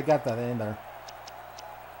cool that they got that in there.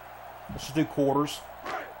 Let's just do quarters.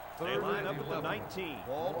 They line up at the 19.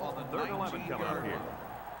 3rd and 11 coming up here.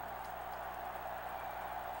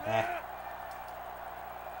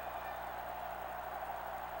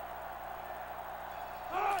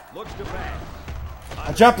 Looks to pass.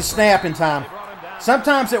 I jumped the snap in time.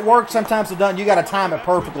 Sometimes it works, sometimes it doesn't. You got to time it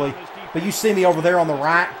perfectly. But you see me over there on the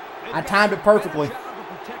right. I timed it perfectly.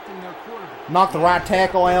 Knocked the right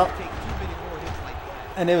tackle out.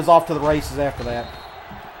 And it was off to the races after that.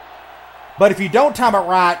 But if you don't time it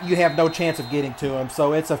right, you have no chance of getting to him.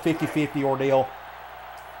 So it's a 50-50 ordeal.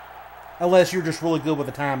 Unless you're just really good with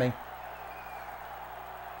the timing.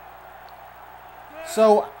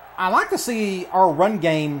 So I like to see our run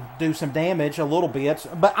game do some damage a little bit.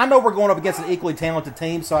 But I know we're going up against an equally talented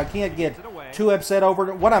team, so I can't get too upset over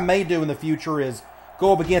it. What I may do in the future is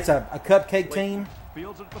go up against a cupcake team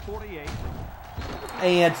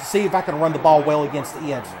and see if I can run the ball well against it.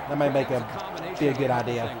 That may be a good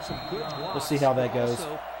idea. Let's see how that goes.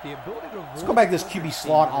 Let's go back to this QB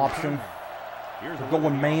slot option. We're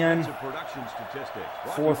going man.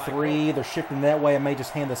 4-3. They're shifting that way. I may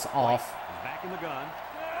just hand this off.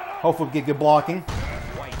 Hopefully we get good blocking.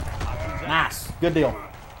 Nice. Good deal.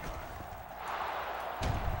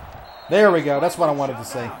 There we go. That's what I wanted to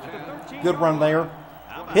see. Good run there.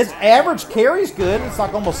 His average carry's good. It's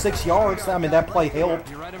like almost 6 yards. I mean, that play helped.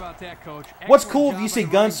 What's cool, if you see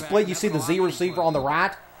gun split, you see the Z receiver on the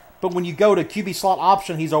right. But when you go to QB slot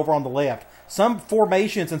option, he's over on the left. Some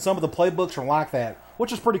formations and some of the playbooks are like that,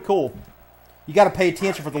 which is pretty cool. You got to pay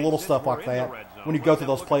attention for the little stuff like that when you go through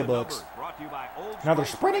those playbooks. Now, they're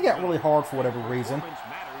spreading it really hard for whatever reason.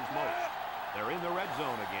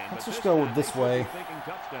 Let's just go this way.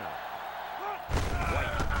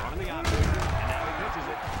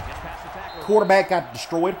 Quarterback got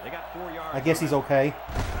destroyed. I guess he's okay.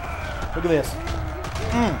 Look at this.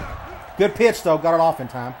 Good pitch, though. Got it off in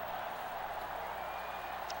time.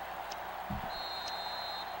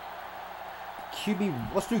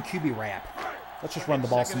 QB. Let's do QB wrap. Let's just run the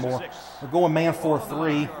ball some more. We're going man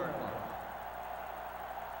 4-3.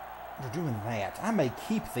 We're doing that. I may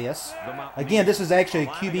keep this. Again, this is actually a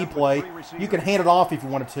QB play. You can hand it off if you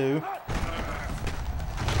wanted to.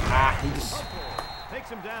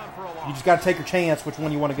 You just got to take your chance which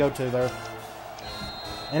one you want to go to there.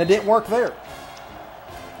 And it didn't work there.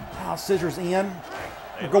 Scissors in.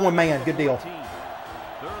 We're going man. Good deal.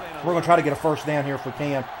 We're going to try to get a first down here if we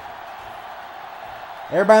can.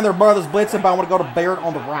 Everybody and their brother's blitzing, but I want to go to Barrett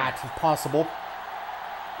on the right if possible.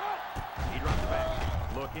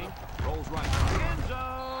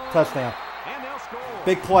 Touchdown.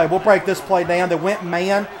 Big play. We'll break this play down. They went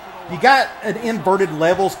man. You got an inverted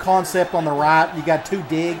levels concept on the right. You got 2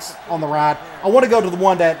 digs on the right. I want to go to the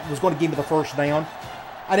one that was going to give me the first down.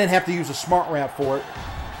 I didn't have to use a smart route for it.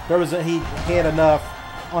 He had enough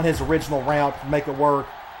on his original route to make it work.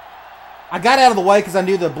 I got out of the way because I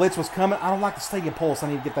knew the blitz was coming. I don't like the stadium pulse. I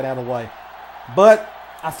need to get that out of the way. But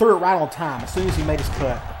I threw it right on time as soon as he made his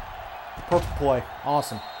cut. Perfect play.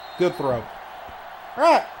 Awesome. Good throw. All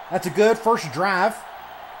right. That's a good first drive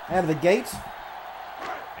out of the gate.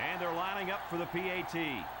 And they're lining up for the PAT.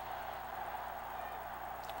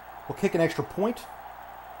 We'll kick an extra point.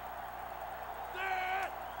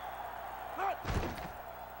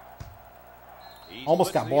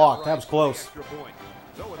 Almost got blocked. That was close.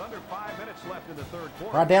 So with under 5 minutes left in the third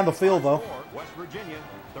quarter, Right down the field, though. West Virginia,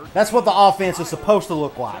 That's what the offense is supposed to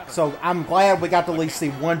look like. So I'm glad we got to at least see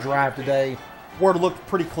one drive today where it looked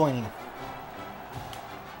pretty clean.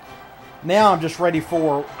 Now I'm just ready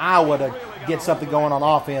for Iowa to get something going on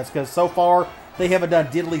offense because so far they haven't done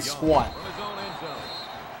diddly squat. You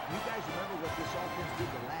guys remember what this offense did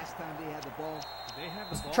the last time they had the ball?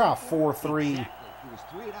 Let's try a 4-3 It was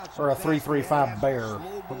 3 and out. or a 3-3-5 bear.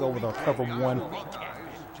 We'll go with a cover one.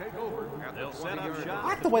 they'll set up I shop.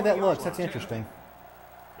 like the way that looks. That's interesting.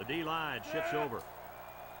 The D-line shifts over.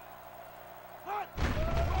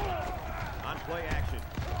 On play action.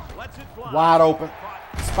 Lets it fly. Wide open.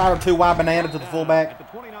 Spider 2 wide banana to the At fullback. the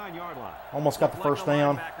 29-yard line. Almost got the Looks like first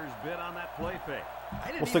down. linebackers bid on that play fake.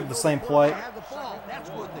 We'll stick with the same play. That's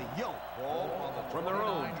worth a yoke. From their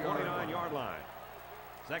own 29-yard line.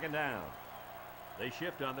 Second down. They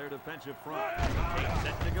shift on their defensive front.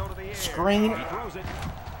 Set to go to the air. Screen. He throws it.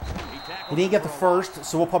 He didn't get the first,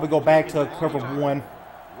 so we'll probably go back to cover one.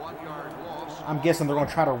 I'm guessing they're going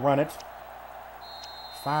to try to run it.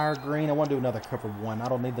 Fire green. I want to do another cover one. I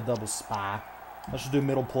don't need the double spy. Let's just do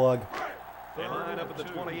middle plug. They line up at the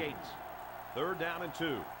 28. Third down and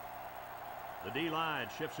 2. The D-line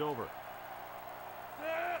shifts over.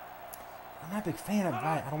 I'm not a big fan of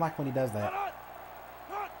that. I don't like when he does that.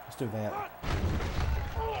 Let's do that.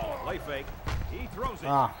 Play fake. He throws it.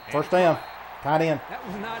 Ah, first down. Tight end. That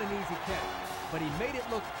was not an easy catch, but he made it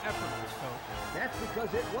look effortless, Coach. That's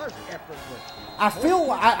because it was effortless. I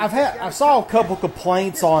feel I saw a couple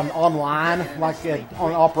complaints online, like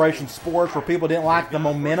on Operation Sports, where people didn't like the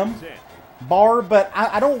momentum bar, but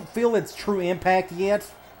I don't feel it's true impact yet.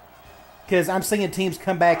 Because I'm seeing teams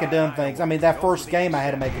come back and doing things. I mean, that first game I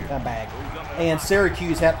had to make a comeback, and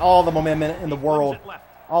Syracuse had all the momentum in the world.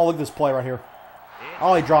 Oh, look at this play right here.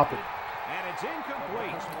 Oh, he dropped it. And it's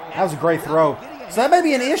incomplete. That was a great throw. So that may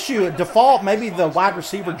be an issue. At default, maybe the wide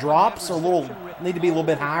receiver drops are need to be a little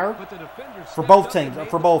bit higher for both teams,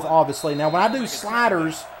 for both obviously. Now, when I do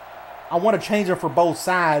sliders, I want to change them for both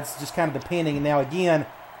sides, just kind of depending. And now again,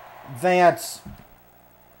 that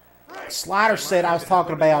slider set I was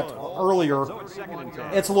talking about earlier,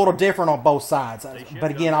 it's a little different on both sides.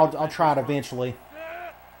 But again, I'll try it eventually.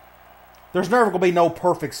 There's never going to be no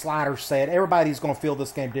perfect slider set. Everybody's going to feel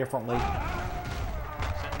this game differently.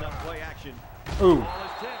 Setting up play action. Ooh.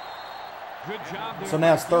 Good job there. So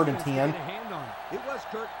now it's 3rd and 10. It was,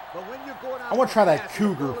 Kurt, but when you're going out I want to try that fast,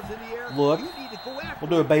 cougar the ball is in the air, look. you need to go after We'll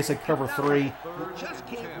do a basic cover 3. it. You just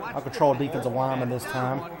can't watch I'll control a the defensive lineman this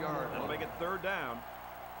time. That'll make it 3rd down.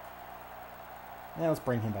 Yeah, let's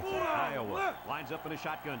bring him back in. Iowa lines up in a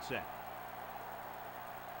shotgun set.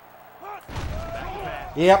 Back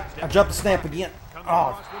pass. Yep, I jumped the snap again. Comes Oh,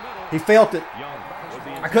 across the middle. he felt it. Young with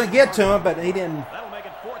the I couldn't get to him, but he didn't That'll make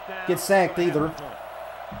it 4th down. get sacked either.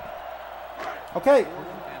 Okay,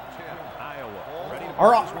 Iowa ready to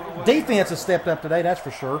our defense has stepped up today, that's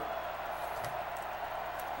for sure.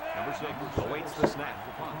 Number 6 awaits the snap.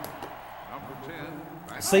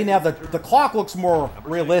 See, now the clock looks more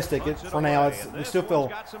realistic for now. We still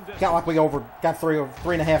feel like we got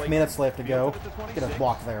 3.5 minutes left to go. Get a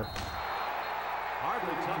block there.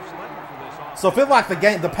 Hardly tough sledding for this offense. So I feel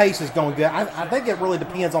like the pace is going good. I think it really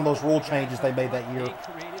depends on those rule changes they made that year. They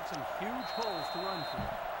created some huge holes to run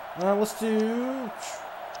through.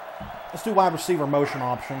 Let's do wide receiver motion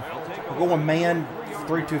option. We're going man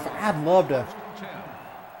 3-2-5. I'd love to.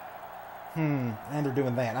 And they're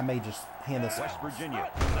doing that. I may just hand this. West Virginia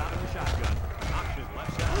comes out of the shotgun. Option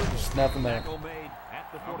left side. Just nothing there. Tackle made at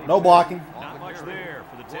the 40. No blocking. Not much there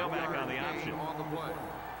for the tailback on the option.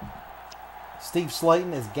 Steve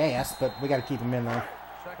Slayton is gassed, but we got to keep him in there.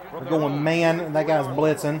 We're going man, and that guy's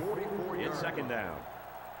blitzing. It's 2nd down.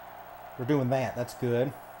 We're doing that. That's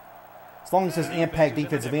good. As long as this impact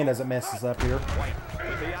defensive end doesn't mess us up here.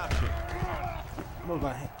 With the option. We're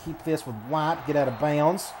going to keep this with White, get out of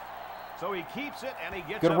bounds. So he keeps it and he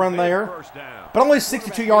gets Good a run big there. first down. But only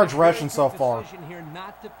 62 yards rushing so far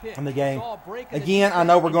in the game. Again, I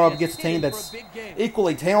know we're going up against a team that's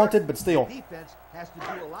equally talented, but still. defense has to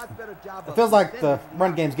do a lot better job It of feels like the preventing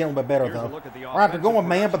run game's getting a little bit better, Here's a though. look at the All right, they're going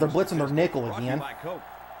man, but they're offensive blitzing their nickel brought to you again. by Coke.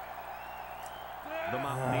 The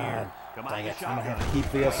Mountaineers come out Dang of it, the I'm going to shotgun. have to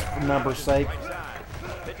keep this for numbers' sake. Right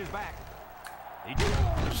side. Pitches back. He did.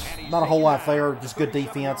 And he's Not a whole taken lot down there, at the just good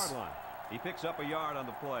 37-yard defense. line. He picks up a yard on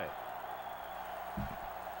the play.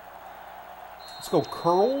 Let's go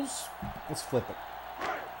curls. Let's flip it.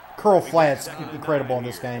 Curl flats, incredible in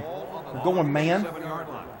this game. We're going man.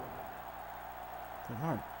 Alright,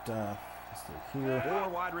 let's do here. 4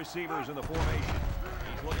 wide receivers in the formation.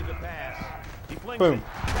 He's looking to pass. He flings Boom. it.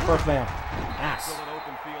 First down. Nice. Excellent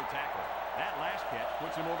open field tackle. That last catch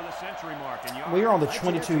puts him over the century mark. And We are on the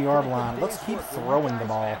 22-yard line. Let's keep throwing the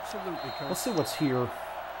ball. Let's see what's here.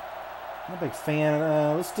 I'm a big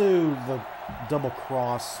fan. Let's do the double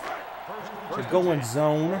cross. So go in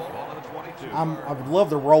zone. I would love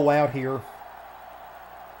to roll out here.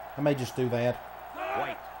 I may just do that.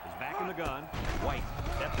 White is back in the gun. White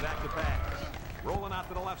steps back to pass. Rolling out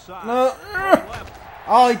to the left side. No.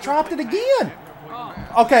 Oh, he dropped it again.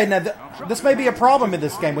 Okay, now this may be a problem in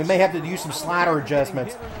this game. We may have to use some slider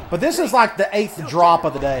adjustments. But this is like the 8th drop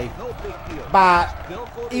of the day by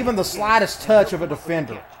even the slightest touch of a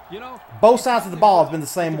defender. Both sides of the ball have been the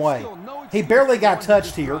same way. He barely got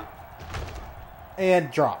touched here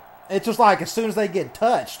and dropped. It's just like as soon as they get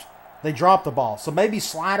touched, they drop the ball. So maybe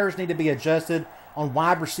sliders need to be adjusted on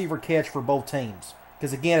wide receiver catch for both teams.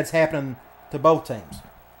 Because again, it's happening to both teams.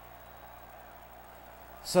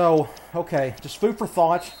 So, okay, just food for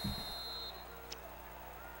thought.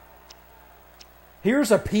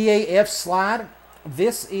 Here's a PAF slide.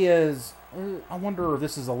 This is, I wonder if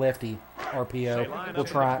this is a lefty RPO. We'll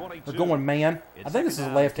try it. We're going man. I think this is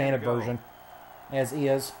a left-handed version, as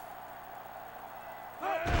is.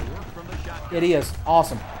 It is.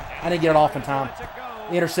 Awesome. I didn't get it off in time.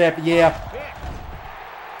 Intercept, yeah.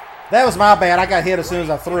 That was my bad. I got hit as soon as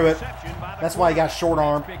I threw it. That's why he got short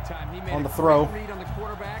arm on the throw.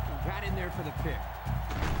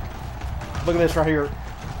 Look at this right here.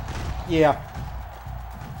 Yeah.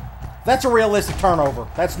 That's a realistic turnover.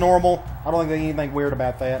 That's normal. I don't think there's anything weird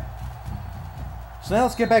about that. So now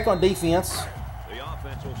let's get back on defense. The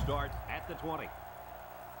offense will start at the 20.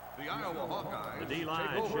 The Iowa Hawkeyes The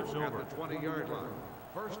D-line shifts over. at the 20-yard line.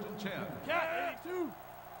 1st and 10.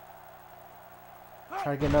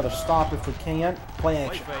 Try to get another stop if we can. Play Play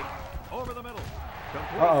action. fake. Over the middle.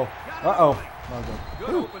 Complete. Uh-oh. Uh-oh. Good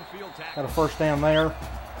Ooh. open field Got tackle. a first down there.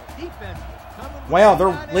 Defense coming Wow, with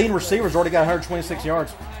their that leading extra receivers already got 126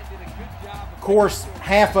 yards. Of course,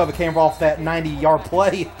 half of it came off that 90-yard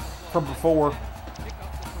play from before.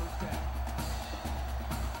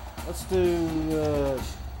 Let's do...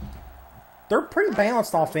 they're pretty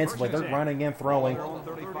balanced offensively. They're running and throwing. On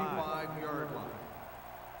the 35. 35-yard line.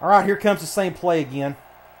 All right, here comes the same play again.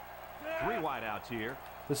 3 wideouts here.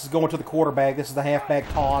 This is going to the quarterback. This is the halfback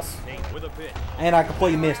toss. Tate with a pitch. And I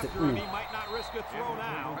completely missed it. Ooh. He might not risk a throw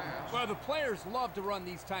now. Well, the players love to run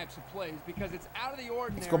these types of plays because it's out of the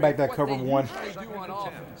ordinary. Let's go back to that what cover they one. usually do on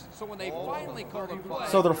offense. So when they finally call the play,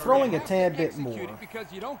 So they're throwing a they tad bit execute more. it because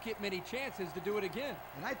you don't get many chances to do it again.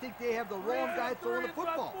 And I think they have the wrong guy throwing the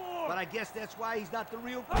football. But I guess that's why he's not the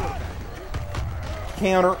real quarterback.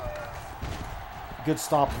 Counter. Good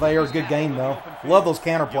stop there. Good game, though. Love those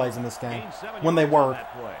counter plays in this game Gain 7 when they yards on work.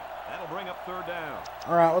 that play. That'll bring up 3rd down.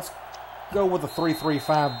 All right, let's go with the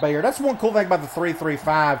 3-3-5 Bear. That's one cool thing about the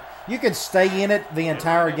 3-3-5. You can stay in it the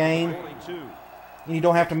entire game, 42. and you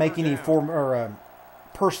don't have to make any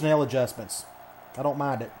personnel adjustments. I don't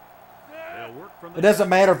mind it. They'll work from the It doesn't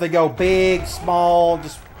matter if they go big, small,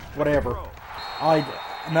 just whatever.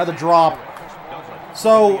 Another drop.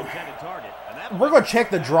 So intended target, and that'll we're going to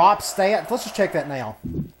check the drop stat. Let's just check that now,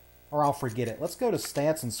 or I'll forget it. Let's go to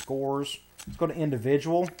stats and scores. Let's go to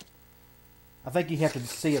individual. I think you have to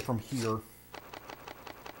see it from here.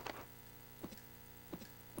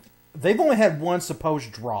 They've only had one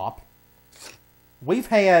supposed drop. We've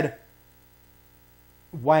had,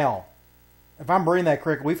 wow, if I'm reading that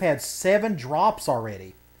correctly, we've had 7 drops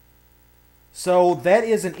already. So that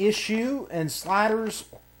is an issue, and sliders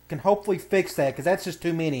can hopefully fix that because that's just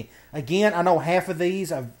too many. Again, I know half of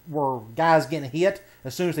these were guys getting hit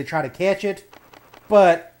as soon as they try to catch it,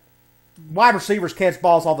 but wide receivers catch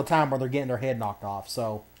balls all the time where they're getting their head knocked off.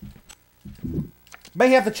 So may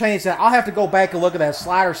have to change that. I'll have to go back and look at that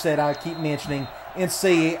slider set I keep mentioning and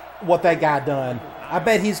see what that guy done. I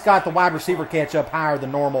bet he's got the wide receiver catch up higher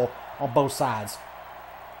than normal on both sides.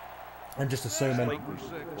 I'm just assuming.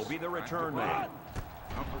 will be the return man.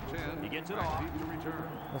 Number 10. He gets it off. To return.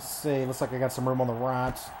 Let's see. Looks like I got some room on the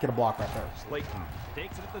right. Get a block right there. Slayton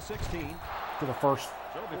takes it at the 16. To the first.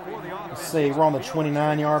 So before the offense, Let's see. We're on the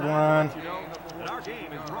 29-yard line. you know that our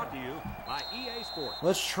game is brought to you by EA Sports.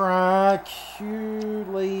 Let's try Q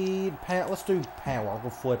lead. Let's do power.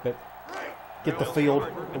 We'll flip it. Get the field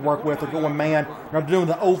to work with. They're going man. They're doing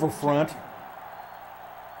the over front.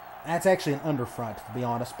 That's actually an under front, to be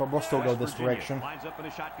honest, but we'll still go this Virginia direction. lines up in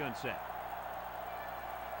a shotgun set.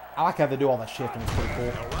 I like how they do all that shifting. It's pretty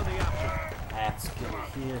cool. They'll run the option. That's good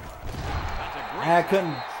here. That's a great I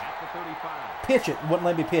couldn't at the 35. pitch it. Wouldn't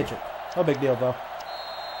let me pitch it. No big deal, though.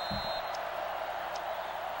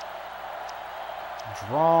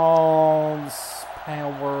 Draws,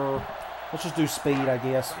 power. Let's just do speed, I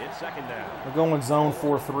guess. It's second down. We're going zone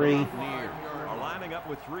 4-3. Near are lining up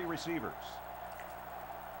with 3 receivers.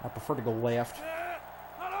 I prefer to go left.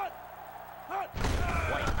 White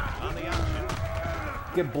on the option.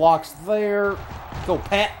 Get blocks there. Go,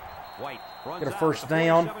 Pat. White runs Get a out first at the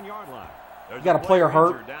down. 47-yard line. There's Got a player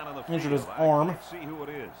hurt. injured down on the Injured field. his I arm. can't see who it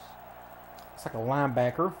is. It's like a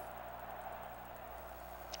linebacker.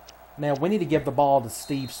 Now, we need to give the ball to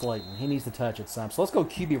Steve Slayton. He needs to touch it some. So let's go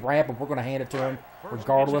QB wrap, and we're going to hand it to him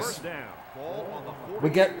regardless. First down. Ball on the 40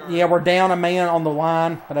 We get, yeah, we're down a man on the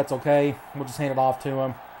line, but that's okay. We'll just hand it off to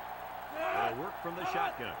him. They'll work from the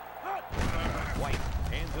shotgun. White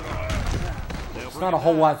hands it off. It's not a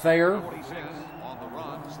whole lot there. 46 on the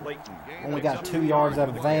run. Slayton. Only got 2 yards out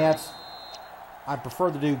of that. I'd prefer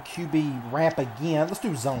to do QB wrap again. Let's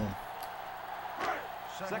do zone.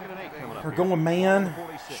 Second and 8 coming up. We're here. going man.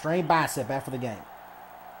 46. Strained bicep after the game.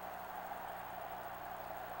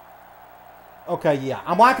 Okay, yeah.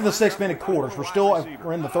 I'm liking the 6-minute quarters.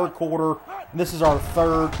 We're in the third quarter. And this is our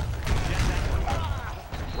third.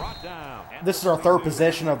 Brought down. This is our third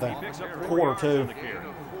possession of the quarter too. 4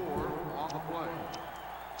 on the play.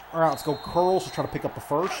 All right, let's go curls to try to pick up the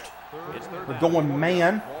first. It's third We're down. going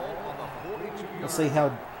man. Ball on the 42-yard. Let's see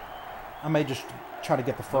how. I may just try to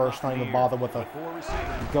get the first. Not even bother with the 4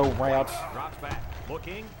 receivers. go route. Drops back.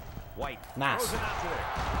 Looking. White. Nice. Throws it out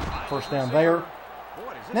there. First down there. Boy,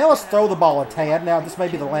 does this Now let's guy throw have the ball a tad. Now this may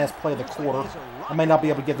be the last play of the quarter. I may not be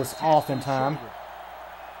able to get this off in time.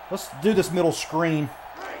 Let's do this middle screen.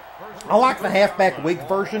 I like the halfback weak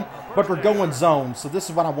version, but we're going zone, so this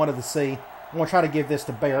is what I wanted to see. I'm going to try to give this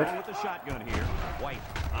to Barrett. with the shotgun here. White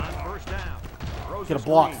on first down. Throws Get a the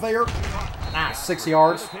block screen. there. Nice, 6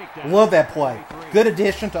 yards. Love that play. Good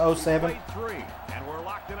addition to 07. Played 3, and we're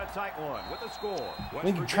locked in a tight one with the score. West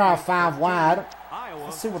We can try a Virginia 5 wide. Iowa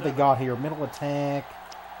Let's see what they 7. got here. Middle attack.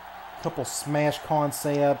 Couple smash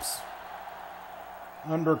concepts.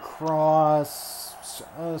 Undercross.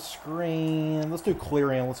 Screen. Let's do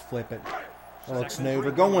clear in. Let's flip it. That looks new.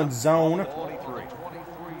 They're going zone. 23.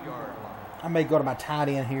 23-yard line. I may go to my tight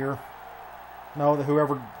end here. No,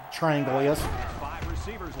 whoever triangle is. 5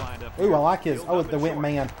 receivers lined up. Ooh, here. I like his. Field Oh, up they and went short.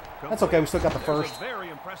 man. That's okay. We still got the There's first. a very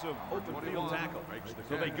impressive open field tackle.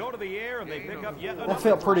 So they go to the air and they pick up yet another That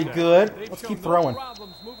felt pretty touchdown. good. They've Let's shown keep no throwing.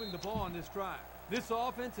 problems moving the ball on this drive. This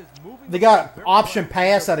offense is moving They the got ball very option well.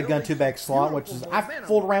 pass out of They're gun two back slot, which is I Momentum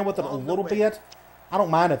fooled around with it a along the little way. bit. I don't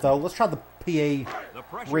mind it though. Let's try the PA The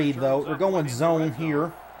pressure read though. turns We're up going in the zone red here.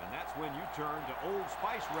 And that's when you turn to Old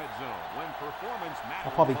Spice Red Zone when performance matters.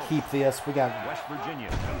 I'll probably most. keep this. We got West Virginia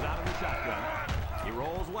comes out of the shotgun. He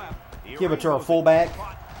rolls left. He Give it to our goes. fullback.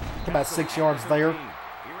 Caught. about 6 yards there. He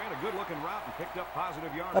ran a good-looking route and picked up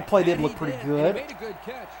positive yardage. That play did And look he pretty did, good. and he made a good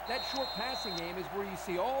catch. That short passing game is where you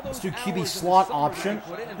see all those Let's do hours QB in the slot summer option. they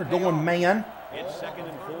put in They're pay going off. man. It's 2nd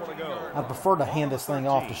and 4 to go. I prefer to hand this thing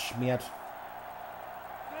off to Schmidt.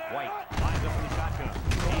 White lines up in the shotgun.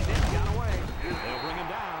 He's in, got away. They'll bring him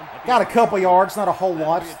down. Got a couple yards, not a whole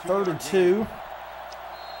lot. 3rd and 2.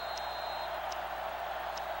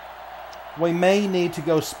 We may need to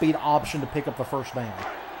go speed option to pick up the first down.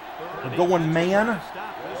 We're going man.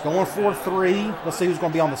 Going 4-3. Let's see who's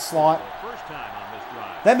going to be on the slot. First time on this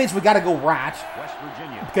drive. That means we got to go right West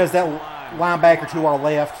Virginia. because that linebacker to our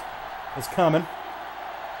left is coming.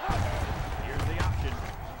 Here's the option.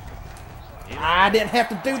 I didn't have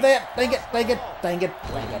to do that. Dang it, dang it, dang it,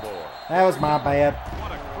 dang it. That was my bad.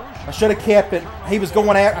 What a crucial I should have kept it. He was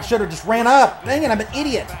going out. I should have just ran up. Dang it, I'm an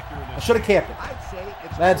idiot. I should have kept it. I'd say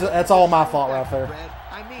it's That's all my fault right there.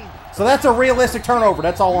 I mean, So that's a realistic turnover.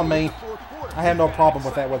 That's all on me. fourth quarter. I have no problem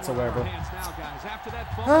with that whatsoever. Hands now, guys. After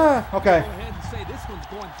that fumble, Okay. go ahead and say this one's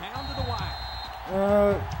going down to the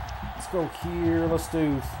wire. Let's go here. Let's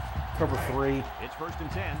do cover 3. It's 1st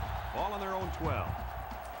and 10. All on their own 12.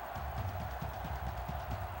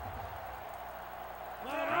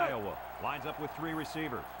 Iowa lines up with 3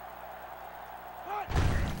 receivers.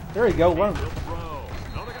 There you go. Run. Will throw.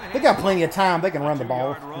 No, they're gonna They hand got it plenty off. of time. They can run the A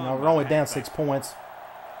ball. 2-yard You run know, by we're only the down halfback. 6 points.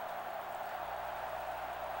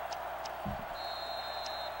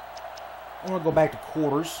 I'm going to go back to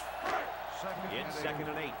quarters. It's 2nd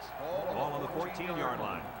and 8. Ball on the 14-yard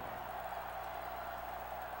line.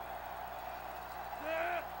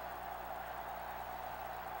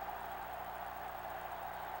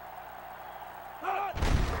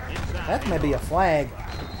 That may be a flag.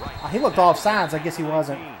 He looked off sides. I guess he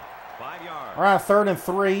wasn't. 5 yards. All right, 3rd and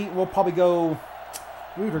 3. We'll probably go.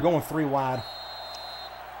 Ooh, they're going 3 wide.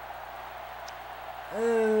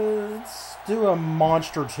 Let's do a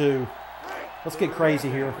monster 2. Let's get crazy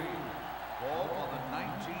here. Ball on the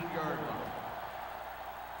 19-yard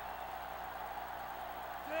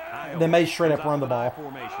line. They may straight up run the ball.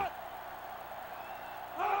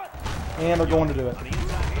 And they're going to do it.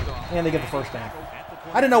 And they get the first down.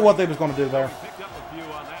 I didn't know what they was going to do there.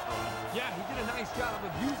 Yeah, he did a nice job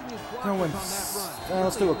of using his blockers No, on that run.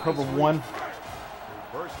 let's do a cover 1.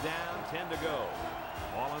 First down, 10 to go.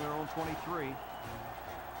 Ball on their own 23.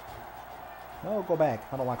 No, go back.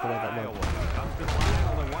 I don't like the way that Iowa looks. comes to the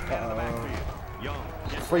line, only one man in the backfield. Young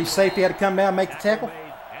gets Free safety had to come down and make the tackle.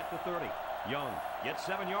 made at the 30. Young gets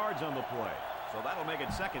 7 yards on the play, so that'll make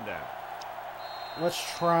it second down. Let's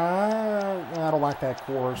try. I don't like that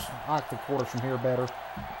quarters. I like the quarters from here better.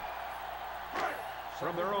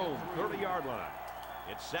 From their own 30-yard line,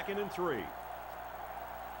 it's 2nd and 3.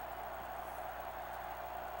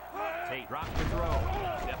 Tate drops the throw,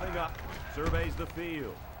 stepping up, surveys the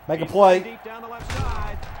field. Make a play. Deep down the left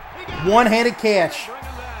side. He got it. One-handed catch. Bring him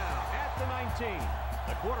down at the 19.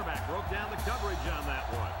 The quarterback broke down the coverage on that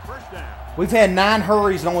one. First down. We've had 9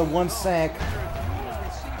 hurries and only 1 sack.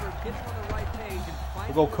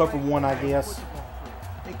 We'll go cover 1, I guess.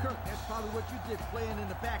 Hey, Kirk, that's probably what you did playing in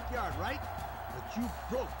the backyard, right? But you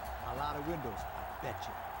broke a lot of windows, I bet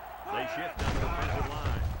you. They shift on the defensive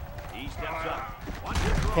line. He steps up. Watch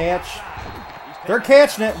him throw. Catch. He's They're taken.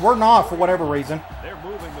 catching it. We're not for whatever reason. They're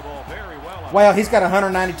moving the ball very well. Well, he's got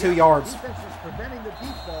 192 yards. Defense is preventing the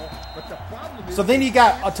deep ball, but the problem is So then you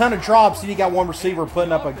got a ton of drops, and you got one receiver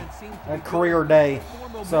putting up a career day.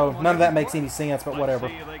 So none of that makes any sense, but whatever.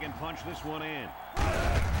 Let's see if they can punch this one in.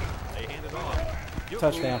 They hand it off.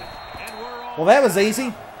 Touchdown. And we're all Well, that was easy.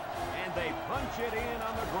 and they punch it in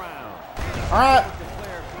on the ground. All right.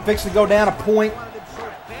 Fixing to go down a point. wanted him so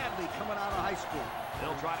badly coming out of high school.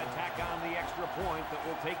 They'll try to tack on the extra point that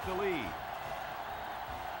will take the lead.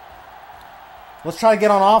 Let's try to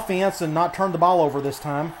get on offense and not turn the ball over this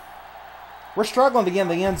time. We're struggling to get in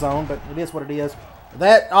the end zone, but it is what it is.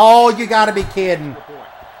 Oh, you got to be kidding.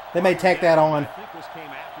 They may tack that on. I think this came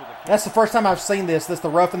after the That's the first time I've seen this. This the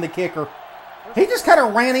roughing the kicker. He just kind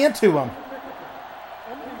of ran into him.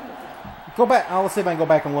 Go back. Oh, let's see if I can go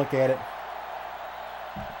back and look at it.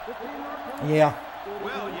 Yeah.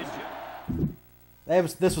 well,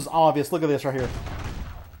 This was obvious. Look at this right here.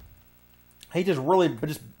 He just really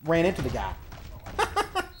just ran into the guy.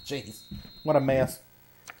 Jeez. What a mess.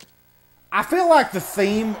 I feel like the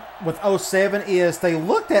theme with 07 is they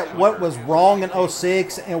looked at what was wrong in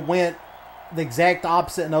 06 and went the exact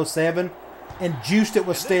opposite in 07 and juiced it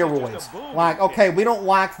with steroids. Like, okay, we don't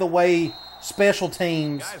like the way special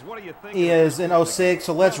teams guys, what do you think? is in 06,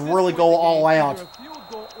 so let's really go all out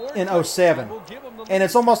in 07. And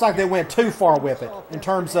it's almost like they went too far with it in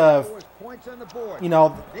terms of, Points on the board. you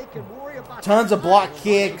know, They can worry about tons of block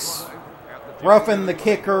kicks, roughing the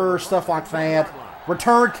kicker, stuff like that.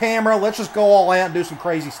 Return camera, let's just go all out and do some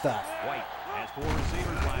crazy stuff. White has 4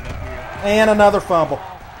 receivers lined up here. And another fumble.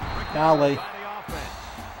 Golly. By the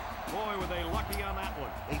offense. Boy, were they lucky on that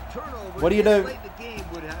one. a turnover. What do you do? Late in the game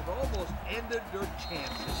would have almost ended their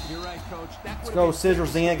chances. You're right, Coach. Let's go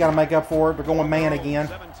scissors in. Got to make up for it. They're going man again.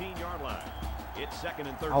 17-yard line. It's 2nd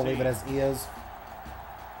and 13. I'll leave it as is.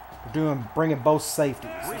 We're bringing both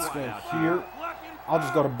safeties. Let's go here. I'll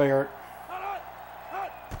just go to Barrett.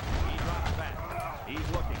 He drops back. He's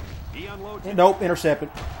looking. He unloads it. Nope, intercepted.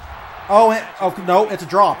 Oh, no, it's a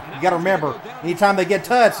drop. You got to remember, anytime they get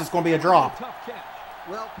touched, it's going to be a drop. Tough catch.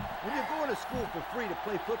 Well, when you're going to school for free to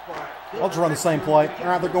play football, I'll just run the same play. All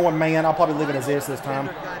right, they're going man. I'll probably leave it as is this time.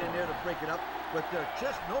 Got in there to break it up, but there are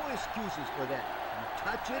just no excuses for that.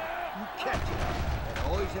 You touch it, you catch it. That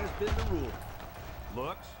always has been the rule.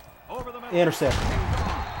 Looks over the middle. Intercepted.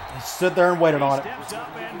 He stood there and waited on it. Steps up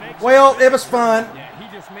and makes Well, it was fun. Yeah,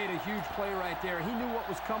 he just made a huge play right there. He knew what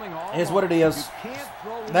was coming all It's along. what it is. Can't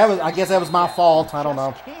throw That was, I guess that was my fault. I don't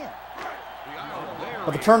know. can't.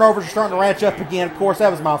 But the turnovers are starting to ratchet up again. Of course, that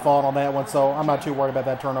was my fault on that one, so I'm not too worried about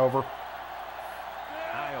that turnover.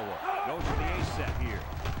 Iowa goes to the A set here.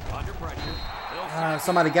 Under pressure. They'll sack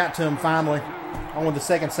Somebody got to him finally. I won the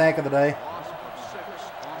second sack of the day. Loss of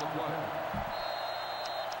 6 on the play.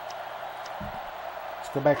 Let's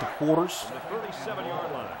go back to quarters. the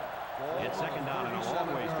 37-yard line. It's 2nd down and a long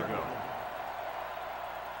ways to go.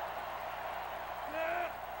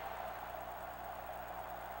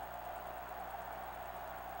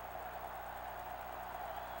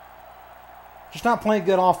 Just not playing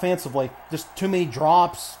good offensively. Just too many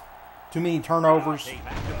drops, too many turnovers. Tate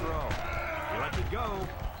back to throw. He lets it go.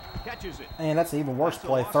 Catches it. And that's an even worse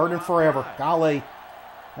play. 3rd and forever. Golly.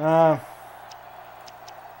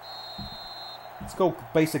 Let's go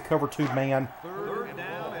basic cover 2 man. Third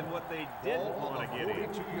down and what they didn't want to get in.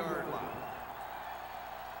 42-yard line.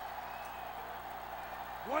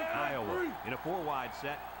 Iowa in a 4-wide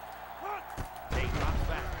set. Tate drops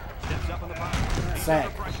back. Steps up in the pocket. He's Sack.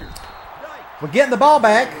 under pressure. We're getting the ball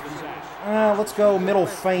back. Let's go middle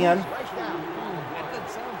fan.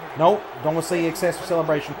 Nope, don't want to see excessive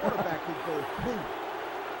celebration.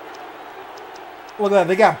 Look at that.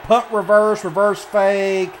 They got punt reverse, reverse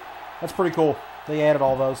fake. That's pretty cool. They added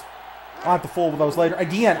all those. I'll have to fool with those later.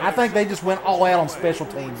 Again, I think they just went all out on special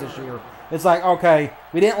teams this year. It's like, okay,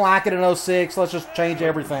 we didn't like it in 06. Let's just change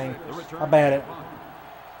everything about it.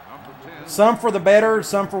 Some for the better,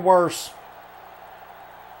 some for worse.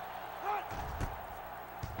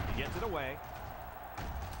 He gets it away.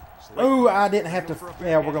 Ooh, I didn't have to.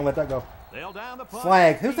 Yeah, we're going to let that go. They'll down the punt.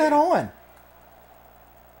 Flag. Who's that on?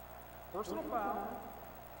 Personal foul.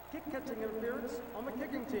 Kick catching interference on the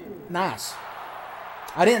kicking team. Nice.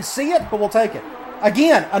 I didn't see it, but we'll take it.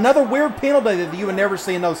 Again, another weird penalty that you would never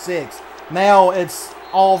see in 06. Now it's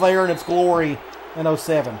all there in its glory in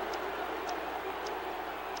 07.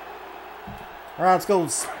 All right, let's go.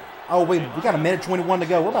 Oh, we got a minute 21 to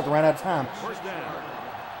go. We're about to run out of time. First down.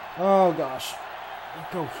 Oh, gosh.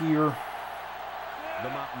 Let's go here. The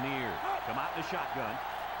Mountaineers come out in the shotgun.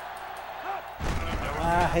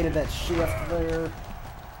 I hated that shift there.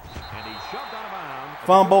 And he's shoved out of bounds. at the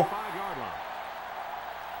Fumble. 35-yard line.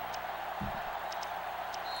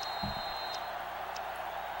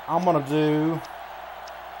 I'm going to do...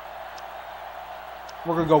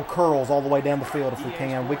 We're going to go curls all the way down the field if we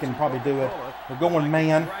can. We can probably do it. We're going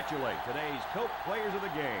man. Congratulate today's Coke players of the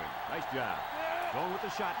game. Nice job. Going with the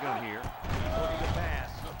shotgun here. Looking to pass.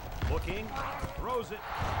 Looking. Throws it.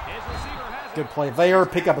 His receiver has it. Good play there.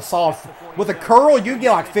 Pick up a solid... With a curl, you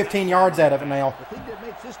get like 15 yards out of it now. The thing that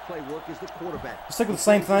makes this play work is the quarterback. Stick with the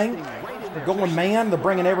same thing. They're going man. They're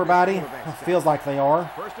bringing everybody. It feels like they are.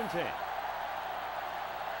 First and 10.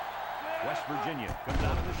 West Virginia comes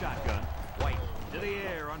out of the shotgun. White to the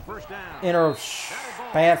air on first down.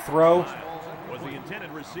 Bad throw. Was the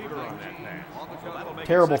intended receiver on that pass. Well, that'll make it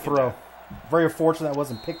Terrible second throw. down. Very fortunate that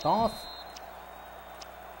wasn't picked off.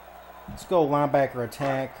 Let's go linebacker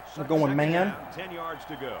attack. We're going man. Down, 10 yards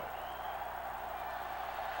to go.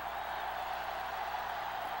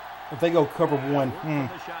 If they go cover one. From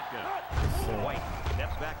the shotgun. White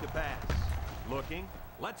steps back to pass. Looking.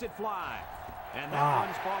 Lets it fly. And that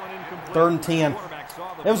one's fallen incomplete. 3rd and 10. Quarterback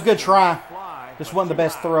saw the It was a good try. fly, Just but wasn't the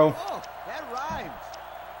best too throw. Oh, that rhymes.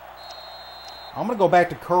 I'm going to go back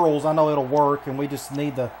to curls. I know it'll work, and we just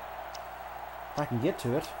need the... If I can get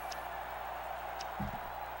to it.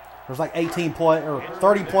 There's like 18 play or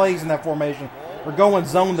 30 plays in that formation. We're going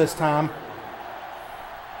zone this time.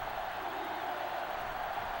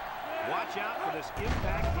 Watch out for this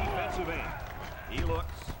impact defensive end. He looks.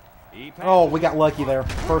 He passes. Oh, we got lucky there.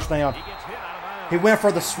 First down. He gets hit out of bounds. He went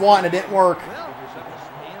for the swat, and it didn't work.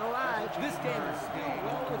 Staying alive. This game is still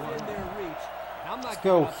well within their reach. And I'm not Let's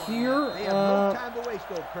go giving up on here. They have no time to waste,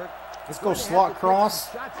 though, Kirk. Let's They're go going to slot have to take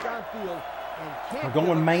cross. some shots downfield and can't We're going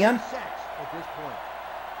give up man. sacks at this point.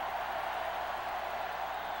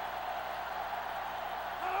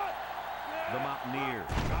 The Mountaineers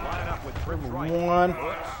line up with Fritz Wright. One.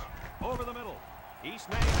 Looks over the middle. He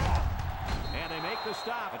snags. And they make the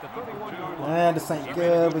stop at the 31-yard line. This ain't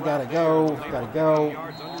good. We got to go. We got to go.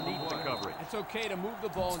 Yards underneath the coverage. It's okay to move the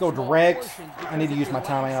ball. Let's go direct. I need to use my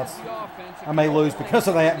timeouts. I may lose because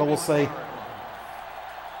of that, but we'll see.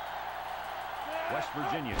 West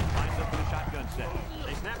Virginia lines up for the shotgun set.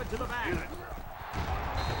 They snap it to the back. And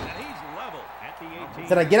he's level at the 18.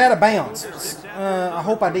 Did I get out of bounds? I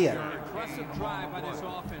hope I did. Impressive drive by this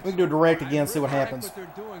offense. We can do direct again, see what happens. What they're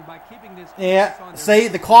doing by keeping this Yeah, on their see,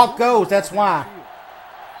 the clock goes. That's why.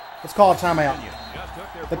 Let's call a timeout. Just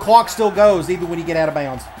took their The first clock down. still goes even when you get out of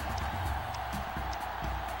bounds.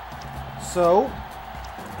 So,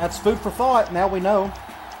 that's food for thought. Now we know.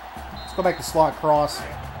 Let's go back to slot cross.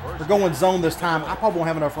 We're going zone this time. I probably won't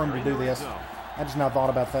have enough room to do this. I just now thought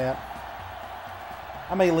about that.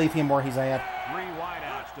 I may leave him where he's at. 3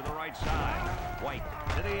 wideouts to the right side. White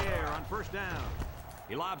to the air on first down.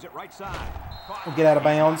 He lobs it right side. We'll get out of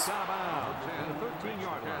bounds. Out of bounds at the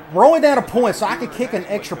 13-yard line. We're only down a point, so I could kick an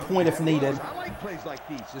extra point if needed. I like plays like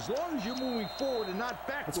these. As long as you're moving forward and not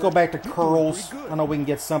backwards. Let's go back to you're doing curls. pretty good. I know we can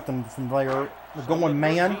get something from there. We're going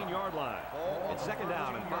man. 13-yard line. It's second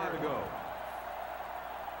down and 5 to go.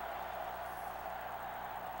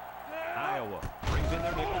 Iowa brings in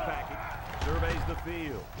their nickel package. Surveys the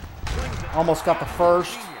field. Brings it. Almost got the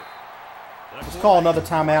first. Let's call another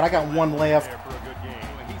timeout. I got one left. There for a good game.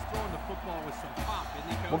 He's throwing the football with some pop,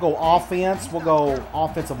 isn't he, We'll go offense. We'll go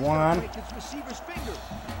offensive line. Break his receiver's fingers.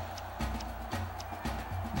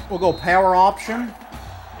 We'll go power option.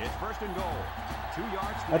 It's first and goal. 2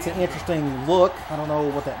 yards to That's the an end zone. interesting look. I don't know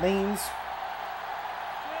what that means.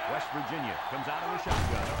 West Virginia comes out of the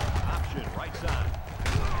shotgun. Option, right side.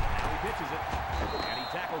 Now he pitches it, and he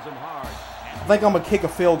tackles him hard. I think I'm going to kick a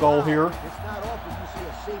field goal here. It's not often you see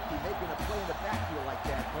a safety making a play in the backfield like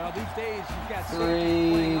that. Well, these days you've got 3, safeties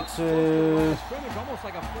playing up close to the line 2. of scrimmage, almost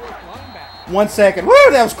like a fourth linebacker. 1 second. Woo,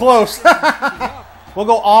 that was close. We'll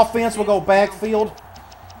go offense. We'll go backfield.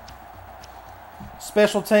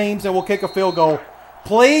 Special teams, and we'll kick a field goal.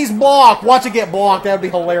 Please block. Watch it get blocked. That would be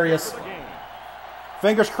hilarious.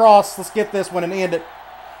 Fingers crossed. Let's get this one and end it.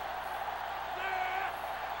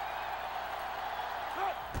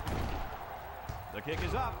 The kick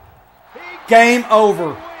is up. Game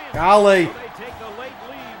over. Golly. So they take the late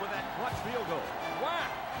lead with that clutch field goal.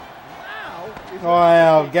 Now is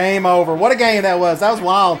Wow. Game over. What a game that was. That was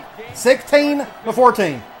wild. 16-14. It's a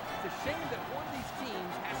shame that one of these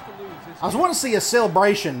teams has to lose this I was wanting to see a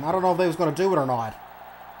celebration. I don't know if they was going to do it or not.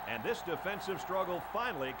 And this defensive struggle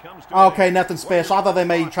finally comes to Okay, an end. nothing special. I thought they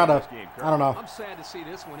may try to, This game, Kurt. I don't know. I'm sad to see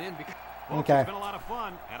this one end because Folks, Okay. It's been a lot of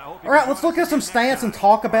fun, and I hope you All right, can let's join look us at some again next stats and time.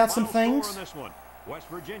 talk Our about some final score things. on this one, West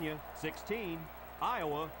Virginia 16,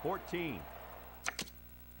 Iowa 14.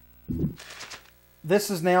 This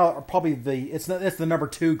is now probably it's the number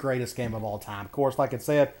 2 greatest game of all time. Of course, like I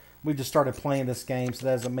said, we just started playing this game, so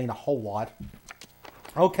that doesn't mean a whole lot.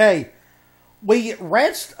 Okay, we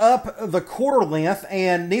ratcheted up the quarter length,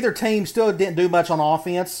 and neither team still didn't do much on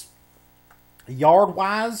offense.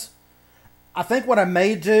 Yard-wise, I think what I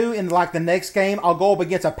may do in like the next game, I'll go up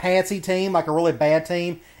against a patsy team, like a really bad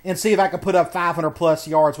team, and see if I can put up 500-plus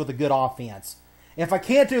yards with a good offense. If I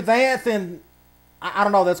can't do that, then I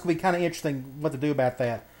don't know. That's going to be kind of interesting what to do about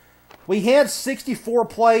that. We had 64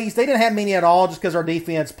 plays. They didn't have many at all just because our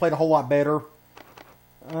defense played a whole lot better.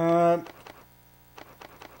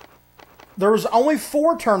 There was only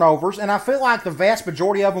 4 turnovers, and I feel like the vast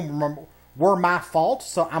majority of them were my fault,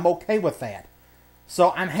 so I'm okay with that.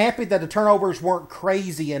 So I'm happy that the turnovers weren't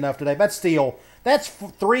crazy enough today. But still, that's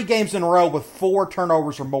 3 games in a row with 4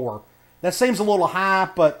 turnovers or more. That seems a little high,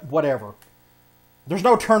 but whatever. There's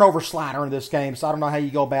no turnover slider in this game, so I don't know how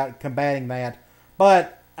you go about combating that.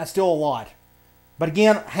 But that's still a lot. But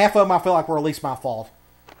again, half of them I feel like were at least my fault.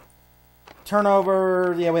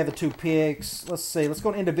 Turnover, yeah, we had the 2 picks. Let's see, let's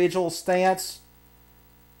go to individual stats.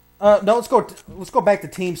 No, let's go back to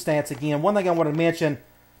team stats again. One thing I want to mention,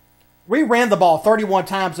 we ran the ball 31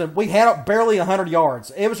 times, and we had barely 100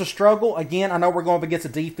 yards. It was a struggle. Again, I know we're going up against a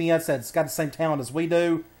defense that's got the same talent as we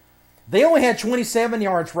do. They only had 27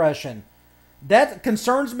 yards rushing. That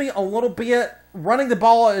concerns me a little bit. Running the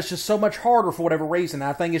ball is just so much harder for whatever reason.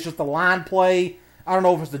 I think it's just the line play. I don't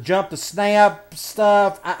know if it's the jump to snap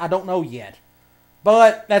stuff. I don't know yet.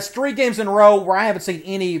 But that's 3 games in a row where I haven't seen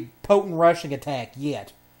any potent rushing attack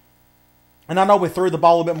yet. And I know we threw the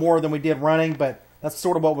ball a bit more than we did running, but that's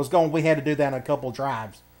sort of what was going. We had to do that in a couple of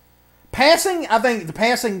drives. Passing, I think the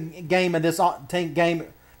passing game in this game,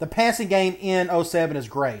 the passing game in 07 is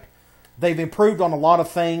great. They've improved on a lot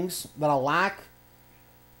of things that I like,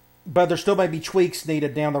 but there still may be tweaks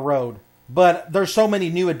needed down the road. But there's so many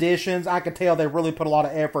new additions. I can tell they really put a lot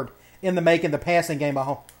of effort into making the passing game a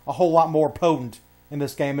whole lot more potent in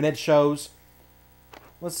this game, and it shows.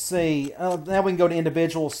 Let's see. Now we can go to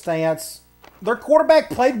individual stats. Their quarterback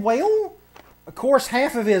played well. Of course,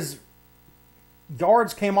 half of his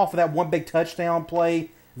yards came off of that one big touchdown play at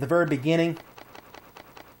the very beginning.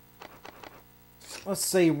 Let's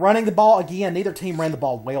see. Running the ball, again, neither team ran the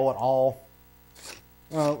ball well at all.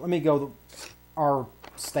 Let me go to our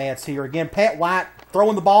stats here. Again, Pat White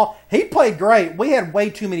throwing the ball. He played great. We had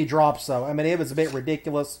way too many drops, though. I mean, it was a bit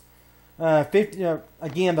ridiculous.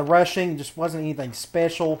 Again, the rushing just wasn't anything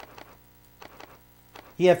special.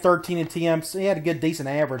 He had 13 attempts. He had a good, decent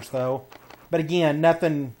average, though. But again,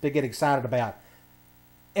 nothing to get excited about.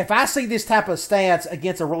 If I see this type of stats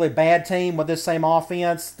against a really bad team with this same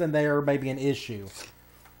offense, then there may be an issue.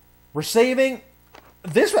 Receiving,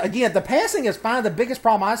 again, the passing is fine. The biggest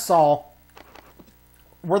problem I saw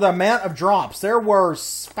were the amount of drops. There were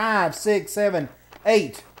 5, 6, 7,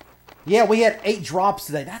 8. Yeah, we had 8 drops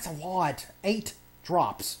today. That's a lot. 8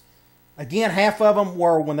 drops. Again, half of them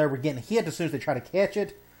were when they were getting hit as soon as they tried to catch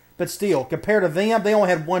it. But still, compared to them, they only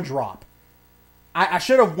had 1 drop. I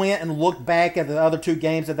should have went and looked back at the other 2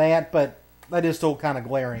 games of that, but that is still kind of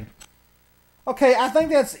glaring. Okay, I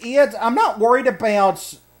think that's it. I'm not worried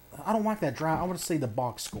about... I don't like that drive. I want to see the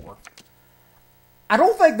box score. I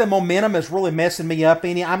don't think the momentum is really messing me up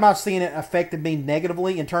any. I'm not seeing it affecting me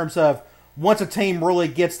negatively in terms of once a team really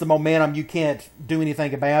gets the momentum, you can't do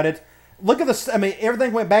anything about it. Look at this. I mean,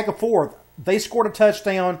 everything went back and forth. They scored a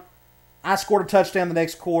touchdown. I scored a touchdown the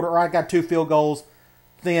next quarter, or I got 2 field goals.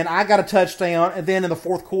 Then I got a touchdown, and then in the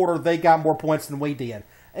fourth quarter, they got more points than we did.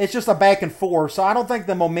 It's just a back and forth, so I don't think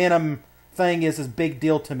the momentum thing is as big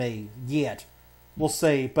deal to me yet. We'll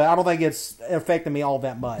see, but I don't think it's affecting me all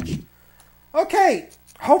that much. Okay,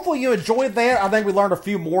 hopefully you enjoyed that. I think we learned a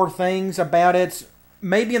few more things about it.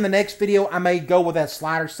 Maybe in the next video, I may go with that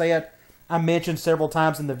slider set I mentioned several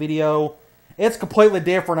times in the video. It's completely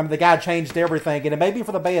different. I mean, the guy changed everything, and it may be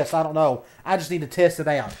for the best. I don't know. I just need to test it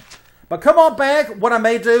out. But come on back. What I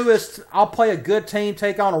may do is I'll play a good team,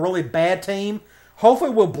 take on a really bad team. Hopefully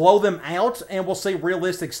we'll blow them out, and we'll see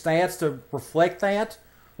realistic stats to reflect that.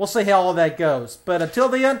 We'll see how all that goes. But until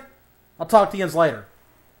then, I'll talk to you later.